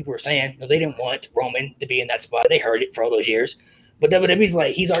reaction that the people were saying, you know, they didn't want Roman to be in that spot. They heard it for all those years, but WWE's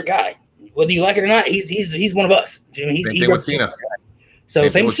like, he's our guy. Whether you like it or not, he's one of us. You know, Same thing with Cena. So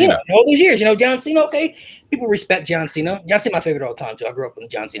same with Cena. All those years, you know, John Cena, okay, people respect John Cena. John Cena my favorite all the time, too. I grew up in the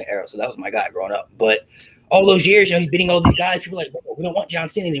John Cena era, so that was my guy growing up. But all those years, you know, he's beating all these guys. People are like, we don't want John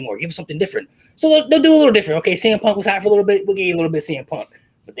Cena anymore. Give us something different. So they'll do a little different. Okay, CM Punk was hot for a little bit. We'll give you a little bit of CM Punk.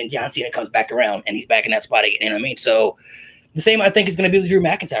 But then John Cena comes back around, and he's back in that spot again. You know what I mean? So the same, I think, is going to be with Drew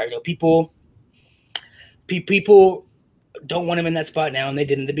McIntyre. You know, people don't want him in that spot now, and they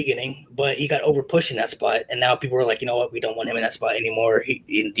did in the beginning, but he got over pushed in that spot, and now people are like, you know what, we don't want him in that spot anymore.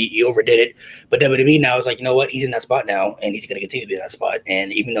 He overdid it, but WWE now is like, you know what, he's in that spot now, and he's going to continue to be in that spot,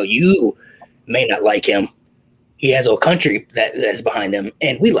 and even though you may not like him, he has a country that is behind him,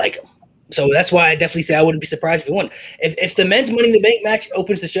 and we like him. So that's why I definitely say I wouldn't be surprised if he won. If the men's Money in the Bank match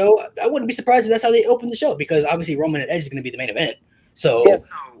opens the show, I wouldn't be surprised if that's how they open the show, because obviously Roman and Edge is going to be the main event. So. Yeah.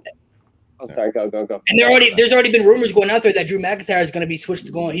 I'm sorry, go. And there's already been rumors going out there that Drew McIntyre is going to be switched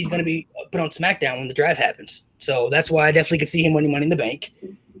to he's going to be put on SmackDown when the draft happens. So that's why I definitely could see him winning Money in the Bank.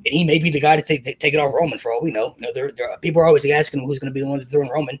 And he may be the guy to take it off Roman for all we know. You know, people are always asking who's going to be the one to throw in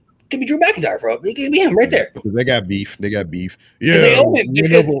Roman. It could be Drew McIntyre, bro. It could be him right there. They got beef. Yeah, they owe him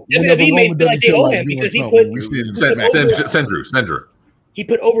because WWE may feel like they owe him because he put send Drew. He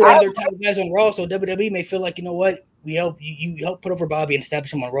put over other title guys on Raw, so WWE may feel like, you know what, we help you help put over Bobby and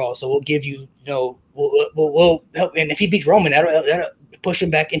establish him on Raw, so we'll give you, you know, we'll help. And if he beats Roman, that'll push him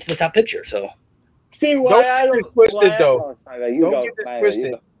back into the top picture. So, see why I don't get this twisted though. Don't get this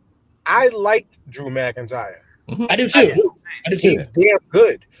twisted. I like Drew McIntyre. I do too. He's damn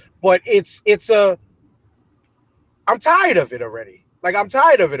good, but I'm tired of it already.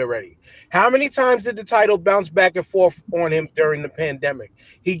 How many times did the title bounce back and forth on him during the pandemic?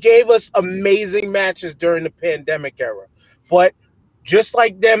 He gave us amazing matches during the pandemic era. But just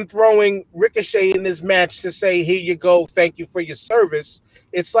like them throwing Ricochet in this match to say, here you go, thank you for your service,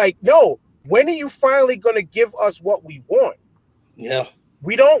 it's like, no, when are you finally going to give us what we want? Yeah.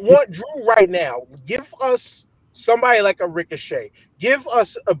 We don't want Drew right now. Give us somebody like a Ricochet. Give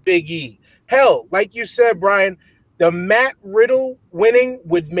us a Big E. Hell, like you said, Brian, the Matt Riddle winning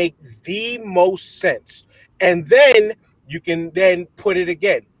would make the most sense. And then you can then put it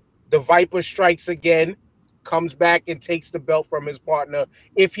again. The Viper strikes again, comes back and takes the belt from his partner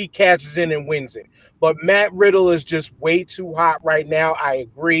if he catches in and wins it. But Matt Riddle is just way too hot right now. I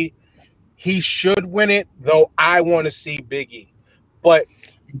agree. He should win it, though I want to see Big E. But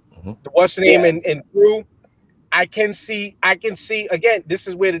what's the name? And Drew, I can see again, this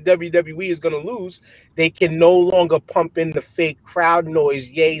is where the WWE is going to lose. They can no longer pump in the fake crowd noise,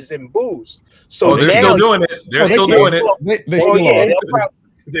 yays and boos. So they're still doing it. They're still doing it.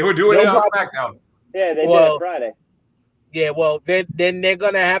 They were doing it on SmackDown. Yeah, they did it Friday. Yeah, well, then they're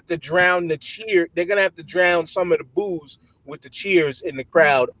going to have to drown the cheer. They're going to have to drown some of the boos with the cheers in the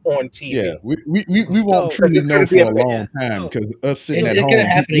crowd on TV. Yeah, we won't truly know for a long time because us sitting at home,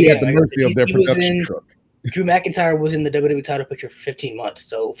 we at the mercy of their production truck. Drew McIntyre was in the WWE title picture for 15 months.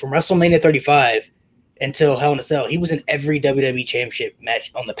 So from WrestleMania 35 until Hell in a Cell, he was in every WWE Championship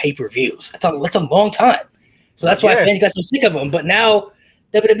match on the pay-per-views. That's a long time. So that's why fans got so sick of him. But now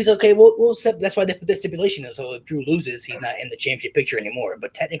WWE's okay. We'll that's why they put this stipulation in. So if Drew loses, he's not in the championship picture anymore.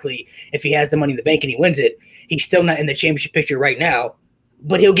 But technically, if he has the Money in the Bank and he wins it, he's still not in the championship picture right now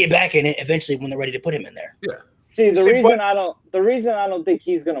but he'll get back in it eventually when they're ready to put him in there. See, the reason I don't think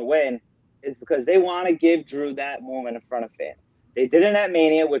he's gonna win is because they want to give Drew that moment in front of fans. They did it at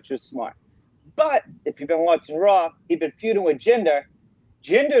Mania, which was smart. But if you've been watching Raw, he's been feuding with Jinder.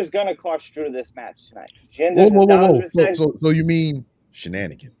 Jinder's gonna cost Drew this match tonight. Whoa. So you mean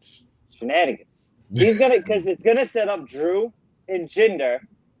shenanigans? Shenanigans. He's gonna, because it's gonna set up Drew and Jinder.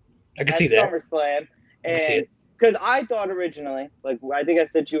 I can see that. SummerSlam, and because I thought originally, like I think I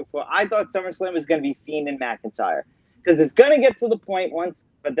said to you before, I thought SummerSlam was gonna be Fiend and McIntyre, because it's gonna get to the point once.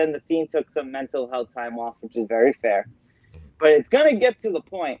 But then the Fiend took some mental health time off, which is very fair. But it's gonna get to the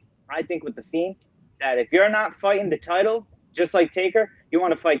point, I think, with the Fiend, that if you're not fighting the title, just like Taker, you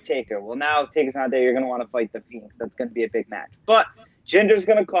want to fight Taker. Well, now Taker's not there. You're going to want to fight the Fiend. So that's going to be a big match. But Jinder's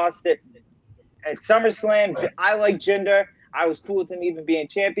going to cost it. At SummerSlam, I like Jinder. I was cool with him even being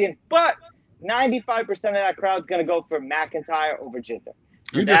champion. But 95% of that crowd's going to go for McIntyre over Jinder.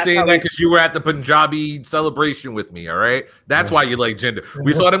 You're just saying that because you were at the Punjabi celebration with me, all right? That's why you like Jinder.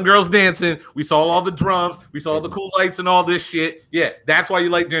 We saw them girls dancing. We saw all the drums. We saw the cool lights and all this shit. Yeah, that's why you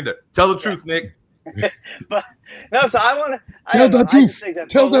like Jinder. Tell the truth, Nick. But no, so I want to tell the truth.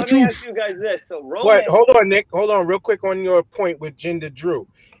 Tell the truth. Let me ask you guys this. So Roman, Wait, hold on, Nick. Hold on, real quick on your point with Jinder Drew.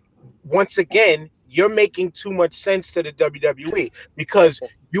 Once again, you're making too much sense to the WWE because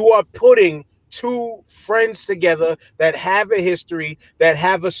you are putting two friends together that have a history, that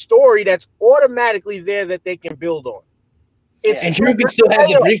have a story that's automatically there that they can build on. And Drew can still have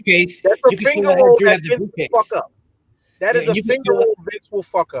the briefcase. You can still have Drew have the briefcase. That is a finger roll Vince will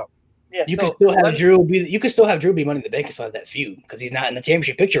fuck up. Yeah, you can still have Drew be. You can still have Drew be Money in the Bank and still have that feud because he's not in the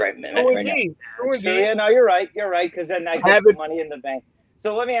championship picture right now. Yeah, no, you're right. You're right because then that gets Money in the Bank.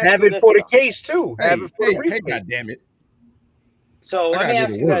 So let me ask have you it for the case too. Hey, God damn it! So let me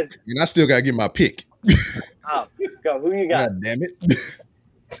ask you guys. And I still gotta get my pick. Oh, go. Who you got? God damn it!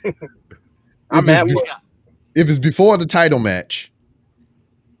 I'm at work. If it's before the title match,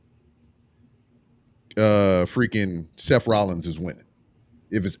 freaking Seth Rollins is winning.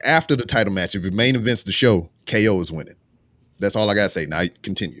 If it's after the title match, if it main events the show, KO is winning. That's all I gotta say. Now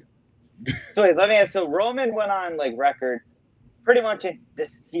continue. So wait, let me ask. So Roman went on like record, pretty much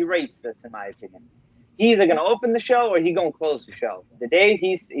this. He rates this, in my opinion. He's either gonna open the show or he's gonna close the show. The day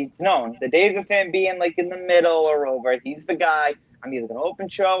he's known, the days of him being like in the middle or over, he's the guy. I'm either gonna open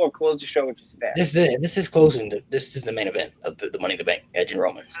show or close the show, which is fair. This is closing. This is the main event of the Money in the Bank. Edge and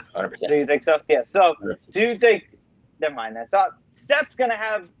Roman, 100%. So you think so? Yeah. So 100%. Do you think? Never mind that. So Seth's gonna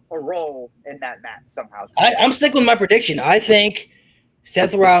have a role in that match somehow. I'm sticking with my prediction. I think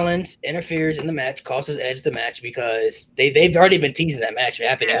Seth Rollins interferes in the match, causes Edge the match because they've already been teasing that match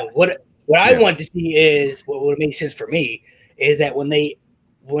happening. Yeah. What I want to see is what would make sense for me is that when they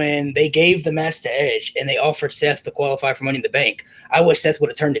gave the match to Edge and they offered Seth to qualify for Money in the Bank, I wish Seth would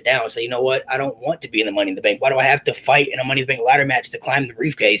have turned it down and said, you know what, I don't want to be in the Money in the Bank. Why do I have to fight in a Money in the Bank ladder match to climb the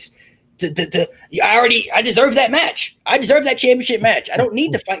briefcase? I deserve that match. I deserve that championship match. I don't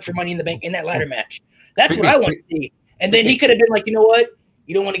need to fight for Money in the Bank in that ladder match. That's what I want to see. And then he could have been like, you know what?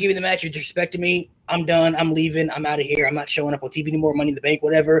 You don't want to give me the match. You're disrespecting me. I'm done. I'm leaving. I'm out of here. I'm not showing up on TV anymore. Money in the Bank,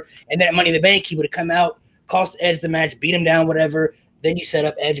 whatever. And then at Money in the Bank, he would have come out, cost Edge the match, beat him down, whatever. Then you set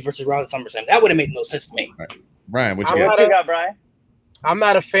up Edge versus Rollins SummerSlam. That would have made no sense to me. Right. Brian, what you got, Brian? I'm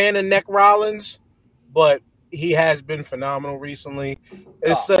not a fan of Nick Rollins, but he has been phenomenal recently.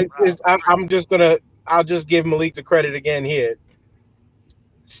 I'll just give Malik the credit again here.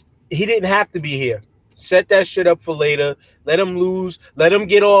 He didn't have to be here. Set that shit up for later. Let him lose. Let him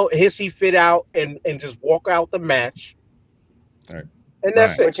get all hissy fit out and just walk out the match. All right. And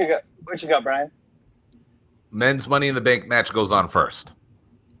that's it. What you got, Brian? Men's Money in the Bank match goes on first.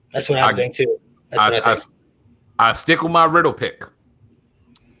 That's what I think too. I stick with my riddle pick.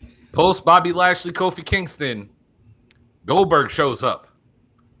 Post Bobby Lashley, Kofi Kingston, Goldberg shows up.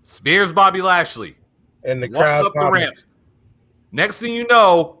 Spears Bobby Lashley. And the crowd up the ramp. Next thing you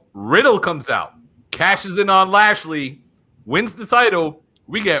know, Riddle comes out, cashes in on Lashley, wins the title.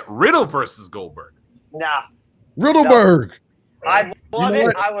 We get Riddle versus Goldberg. Nah. Riddleberg. No. I love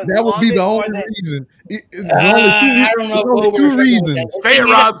it. That would be the only reason. I don't know. Only two reasons. Say it,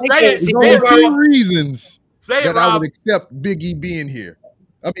 Rob. Say it. There's only two reasons that I would accept Big E being here.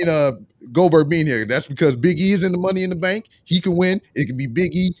 I mean, Goldberg being here. That's because Big E is in the Money in the Bank. He can win. It can be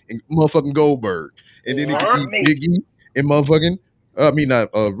Big E and motherfucking Goldberg. And then it can be Big E and motherfucking,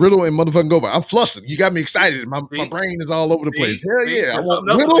 Riddle and motherfucking Goldberg. I'm flustered. You got me excited. My brain is all over the place. Hell yeah. I want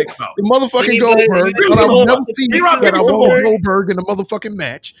Riddle and motherfucking Goldberg. But I will never see that I want Goldberg in a motherfucking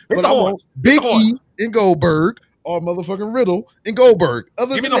match. But I want Big E and Goldberg or motherfucking Riddle and Goldberg.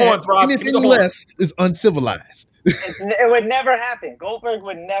 Other than that, anything less is uncivilized. It would never happen. Goldberg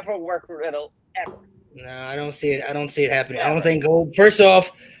would never work Riddle ever. No, I don't see it. I don't see it happening. I don't think First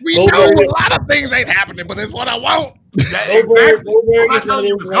off, We Goldberg, know a lot of things ain't happening, but it's what I want. Goldberg I'm is not one telling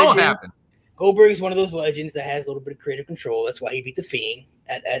you of it's those gonna legends. happen. Goldberg is one of those legends that has a little bit of creative control. That's why he beat the Fiend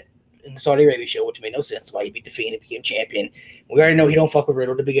in the Saudi Arabia show, which made no sense. Why he beat the Fiend and became champion. We already know he don't fuck with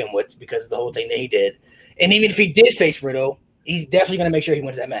Riddle to begin with because of the whole thing that he did. And even if he did face Riddle, he's definitely going to make sure he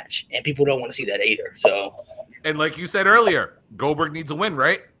wins that match. And people don't want to see that either. So, And like you said earlier, Goldberg needs a win,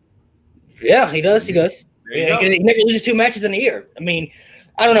 right? yeah, he does. He does. Yeah, because he never loses 2 matches in a year. I mean,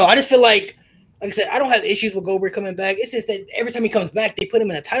 I don't know. I just feel like I said, I don't have issues with Goldberg coming back. It's just that every time he comes back, they put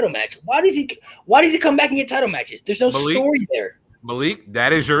him in a title match. Why does he come back and get title matches? There's no story there. Malik,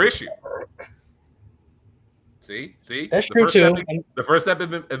 that is your issue. See? That's true too. The first step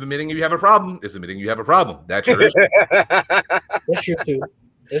of admitting you have a problem is admitting you have a problem. That's your issue. That's true too.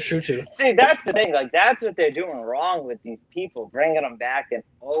 That's true too. See, that's the thing. Like, that's what they're doing wrong with these people, bringing them back and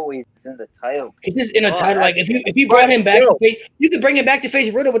always in the title. He's just in a title. Like, if you brought him back, you could bring him back to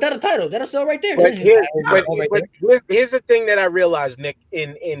face Riddle without a title. That'll sell right there. But here's the thing that I realized, Nick,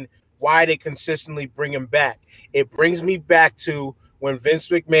 in why they consistently bring him back. It brings me back to when Vince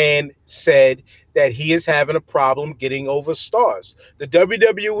McMahon said that he is having a problem getting over stars. The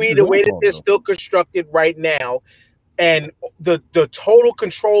WWE, the way that they're still constructed right now, and the total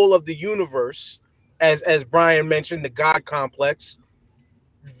control of the universe, as Brian mentioned, the God complex,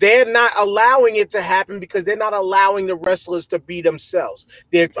 they're not allowing it to happen because they're not allowing the wrestlers to be themselves.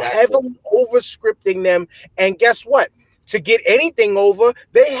 They're heavily over-scripting them. And guess what? To get anything over,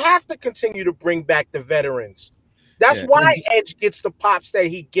 they have to continue to bring back the veterans. That's why Edge gets the pops that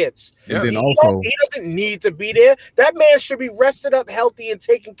he gets. And then He doesn't need to be there. That man should be rested up, healthy, and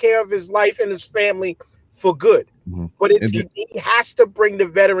taking care of his life and his family for good. Mm-hmm. But he has to bring the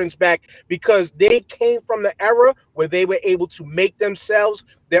veterans back because they came from the era where they were able to make themselves.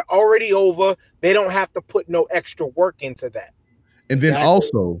 They're already over. They don't have to put no extra work into that. And then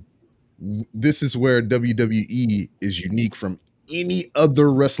also, this is where WWE is unique from any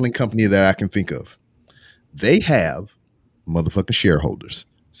other wrestling company that I can think of. They have motherfucking shareholders.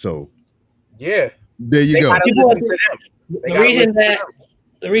 So yeah, there you go.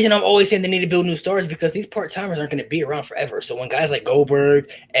 The reason I'm always saying they need to build new stars is because these part-timers aren't going to be around forever. So when guys like Goldberg,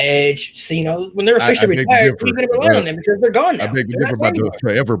 Edge, Cena, when they're officially retired, we're going to rely on them because they're gone now. I beg to differ about the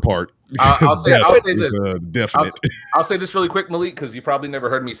forever part. I'll say this. Definite. I'll say this really quick, Malik, because you probably never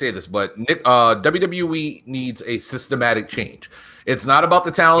heard me say this, but WWE needs a systematic change. It's not about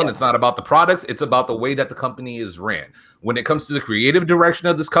the talent. It's not about the products. It's about the way that the company is ran. When it comes to the creative direction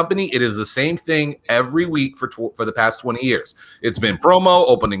of this company, it is the same thing every week for the past 20 years. It's been promo,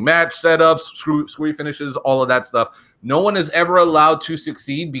 opening match setups, screwy finishes, all of that stuff. No one is ever allowed to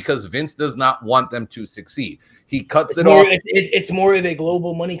succeed because Vince does not want them to succeed. He cuts it off. It's more of a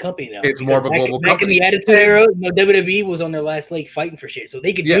global money company now. It's more of a global company. Back in the Attitude Era, WWE was on their last leg fighting for shit. So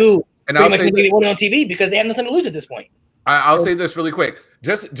they could do pretty much anything they want on TV because they have nothing to lose at this point. I'll say this really quick.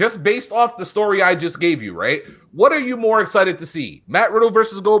 Just based off the story I just gave you, right? What are you more excited to see? Matt Riddle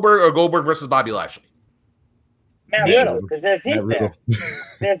versus Goldberg or Goldberg versus Bobby Lashley? Matt Riddle, because there's heat there.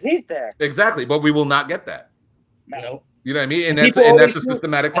 There's heat there. Exactly, but we will not get that. No. You know what I mean? And that's a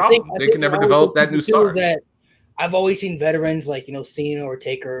systematic problem. They can never develop that new star. I've always seen veterans like, Cena or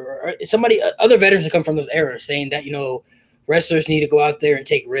Taker or somebody, other veterans that come from those eras saying that, wrestlers need to go out there and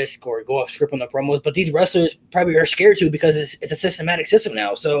take risk or go off script on the promos, but these wrestlers probably are scared to because it's a systematic system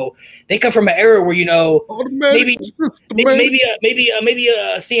now. So they come from an era where maybe a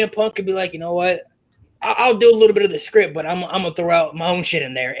CM Punk could be like, you know what, I'll do a little bit of the script, but I'm gonna throw out my own shit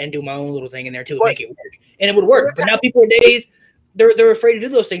in there and do my own little thing in there too and make it work, and it would work. But now people nowadays they're afraid to do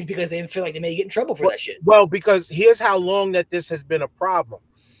those things because they feel like they may get in trouble for that shit. Well, because here's how long that this has been a problem.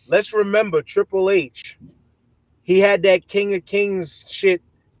 Let's remember Triple H. He had that King of Kings shit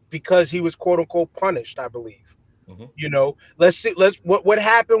because he was quote unquote punished, I believe. Mm-hmm. Let's see. What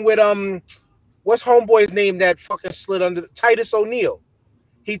happened with what's homeboy's name that fucking slid under Titus O'Neil?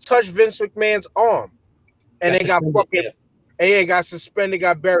 He touched Vince McMahon's arm, and they got suspended,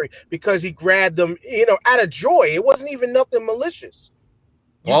 got buried because he grabbed them, out of joy. It wasn't even nothing malicious.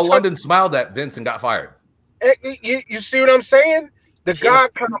 London smiled at Vince and got fired. You see what I'm saying? The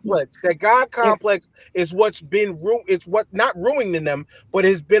God complex is what's been it's what not ruining them, but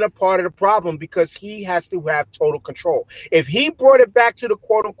has been a part of the problem because he has to have total control. If he brought it back to the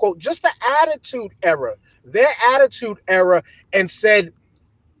quote unquote just the attitude era, their attitude era, and said,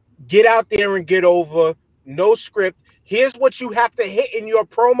 get out there and get over, no script. Here's what you have to hit in your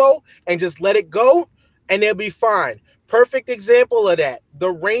promo and just let it go, and they'll be fine. perfect example of that.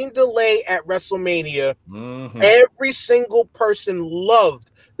 The rain delay at WrestleMania. Mhm. Every single person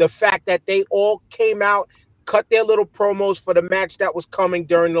loved the fact that they all came out, cut their little promos for the match that was coming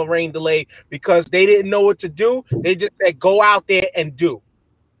during the rain delay because they didn't know what to do. They just said, go out there and do.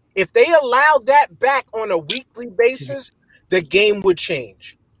 If they allowed that back on a weekly basis, the game would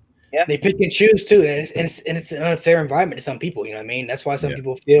change. They pick and choose too, and it's an unfair environment to some people. You know what I mean? That's why some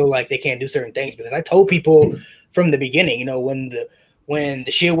people feel like they can't do certain things. Because I told people from the beginning, you know, when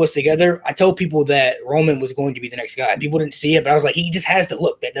the Shield was together, I told people that Roman was going to be the next guy. People didn't see it, but I was like, he just has the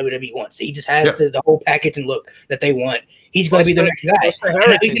look that WWE wants. He just has the whole package and look that they want. He's going to be the next guy.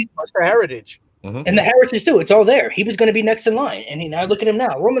 What's the heritage? Mhm. And the heritage too. It's all there. He was going to be next in line. And now look at him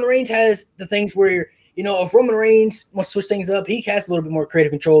now. Roman Reigns has the things where, you know, if Roman Reigns wants to switch things up, he has a little bit more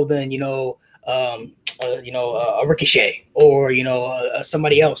creative control than, a Ricochet or,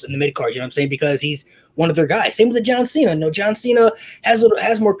 somebody else in the mid card. You know what I'm saying? Because he's one of their guys. Same with John Cena. No, John Cena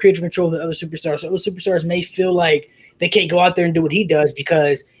has more creative control than other superstars. So other superstars may feel like they can't go out there and do what he does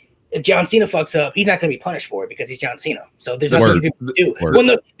because if John Cena fucks up, he's not going to be punished for it because he's John Cena. So there's nothing you can do. When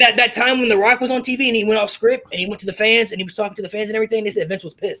that time when The Rock was on TV and he went off script and he went to the fans and he was talking to the fans and everything, they said Vince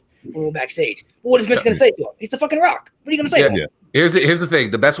was pissed when we went backstage. But what is Vince going to say to him? He's the fucking Rock. What are you going to say to him? Here's the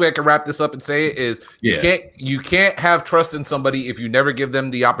thing. The best way I can wrap this up and say it is you can't have trust in somebody if you never give them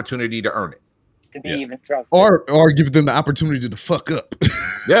the opportunity to earn it. To be even trusted. Or give them the opportunity to fuck up.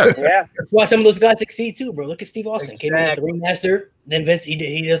 Yeah. That's why some of those guys succeed too, bro. Look at Steve Austin. Came in as the ringmaster. Then Vince, he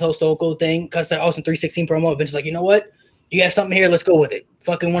does the whole Stone Cold thing. Cuts that Austin 316 promo. Vince is like, you know what? You have something here. Let's go with it.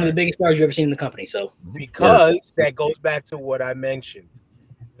 Fucking one of the biggest stars you've ever seen in the company. So because that goes back to what I mentioned.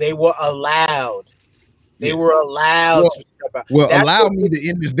 They were allowed. They were allowed to step out. Well, allow me to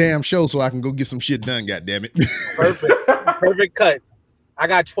end this damn show so I can go get some shit done, goddammit. Perfect cut. I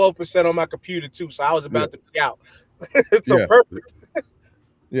got 12% on my computer too, so I was about to be out. So perfect.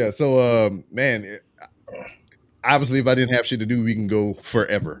 Yeah, so man, obviously if I didn't have shit to do, we can go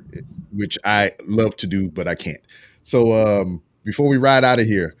forever, which I love to do, but I can't. So before we ride out of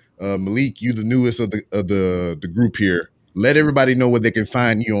here, Malik, you the newest of the group here. Let everybody know where they can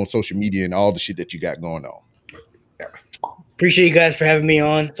find you on social media and all the shit that you got going on. Appreciate you guys for having me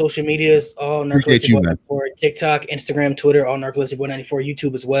on. Social medias, all Narcolepsy Boy 94, TikTok, Instagram, Twitter, all Narcolepsy Boy 94,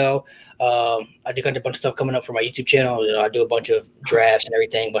 YouTube as well. I do got a bunch of stuff coming up for my YouTube channel. I do a bunch of drafts and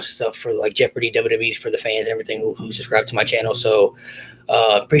everything, a bunch of stuff for like Jeopardy, WWEs for the fans and everything who subscribe to my channel. So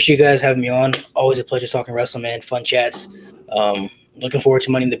appreciate you guys having me on. Always a pleasure talking wrestling, man. Fun chats. Looking forward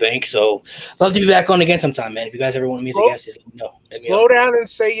to Money in the Bank. So love to be back on again sometime, man. If you guys ever want me as a guest, just let me know. Slow down and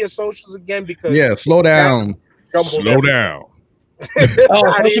say your socials again because slow down. Slow down.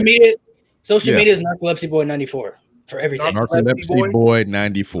 Social media is Narcolepsy Boy 94 for everything. Narcolepsy Boy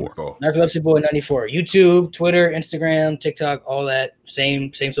 94. Narcolepsy Boy 94. YouTube, Twitter, Instagram, TikTok, all that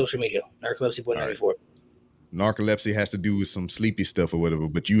same social media. Narcolepsy Boy 94. Narcolepsy has to do with some sleepy stuff or whatever,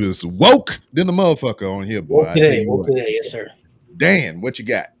 but you is woke than the motherfucker on here, boy. Today, yes, sir. Dan, what you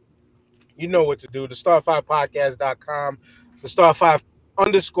got? You know what to do. The Star5podcast.com, the Star5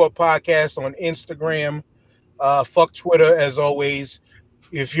 _podcast on Instagram. Fuck Twitter as always.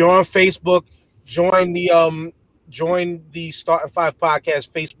 If you're on Facebook, join the Starting 5 Podcast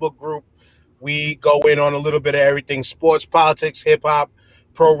Facebook group. We go in on a little bit of everything: sports, politics, hip hop,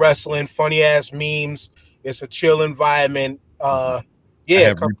 pro wrestling, funny ass memes. It's a chill environment. I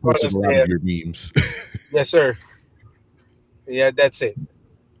have reposted a lot of your memes. Yes, sir. Yeah, that's it.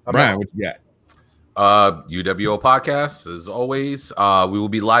 Brian, what you got? UWO podcast as always. We will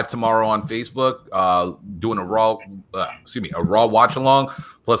be live tomorrow on Facebook, doing a Raw watch along,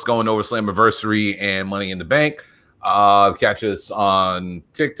 plus going over Slammiversary and Money in the Bank. Catch us on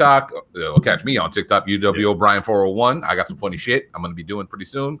TikTok. Catch me on TikTok, UWO Brian 401. I got some funny shit I'm gonna be doing pretty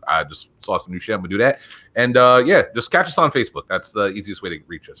soon. I just saw some new shit. I'm gonna do that. And just catch us on Facebook. That's the easiest way to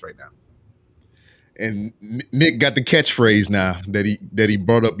reach us right now. And Nick got the catchphrase now that he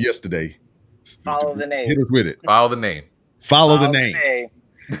brought up yesterday. Follow the name. Hit us with it. Follow the name. Follow the name.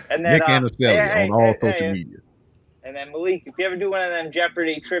 And then, Nick Anaselli on all social media. And then Malik, if you ever do one of them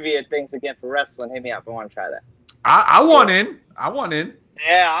Jeopardy trivia things again for wrestling, hit me up. I want to try that. I want in.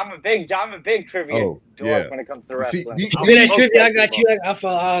 Yeah, I'm a big trivia dork when it comes to wrestling. Trivia, I got you. I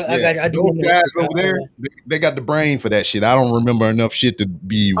got you. Those guys over there, they got the brain for that shit. I don't remember enough shit to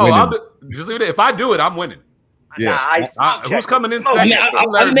be winning. Just leave it. If I do it, I'm winning. Yeah, who's coming in? I mean,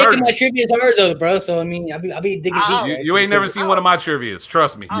 I'll be making my trivia hard though, bro. So I mean, I'll be digging deep. You ain't never seen one of my trivias.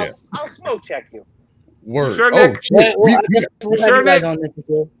 Trust me. I'll smoke check you. Word. You sure, Nick?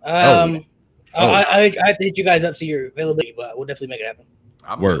 I hit you guys up to your availability, but we'll definitely make it happen.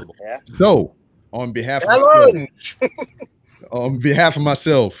 Word. Yeah. So On behalf of I myself, learned. on behalf of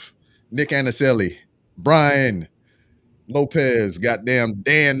myself, Nick Anicelli, Brian Lopez, goddamn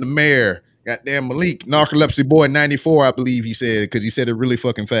Dan the Mayor, goddamn Malik, Narcolepsy Boy 94, I believe he said, because he said it really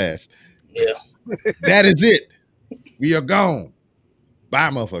fucking fast. Yeah. That is it. We are gone. Bye,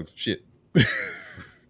 motherfuckers. Shit.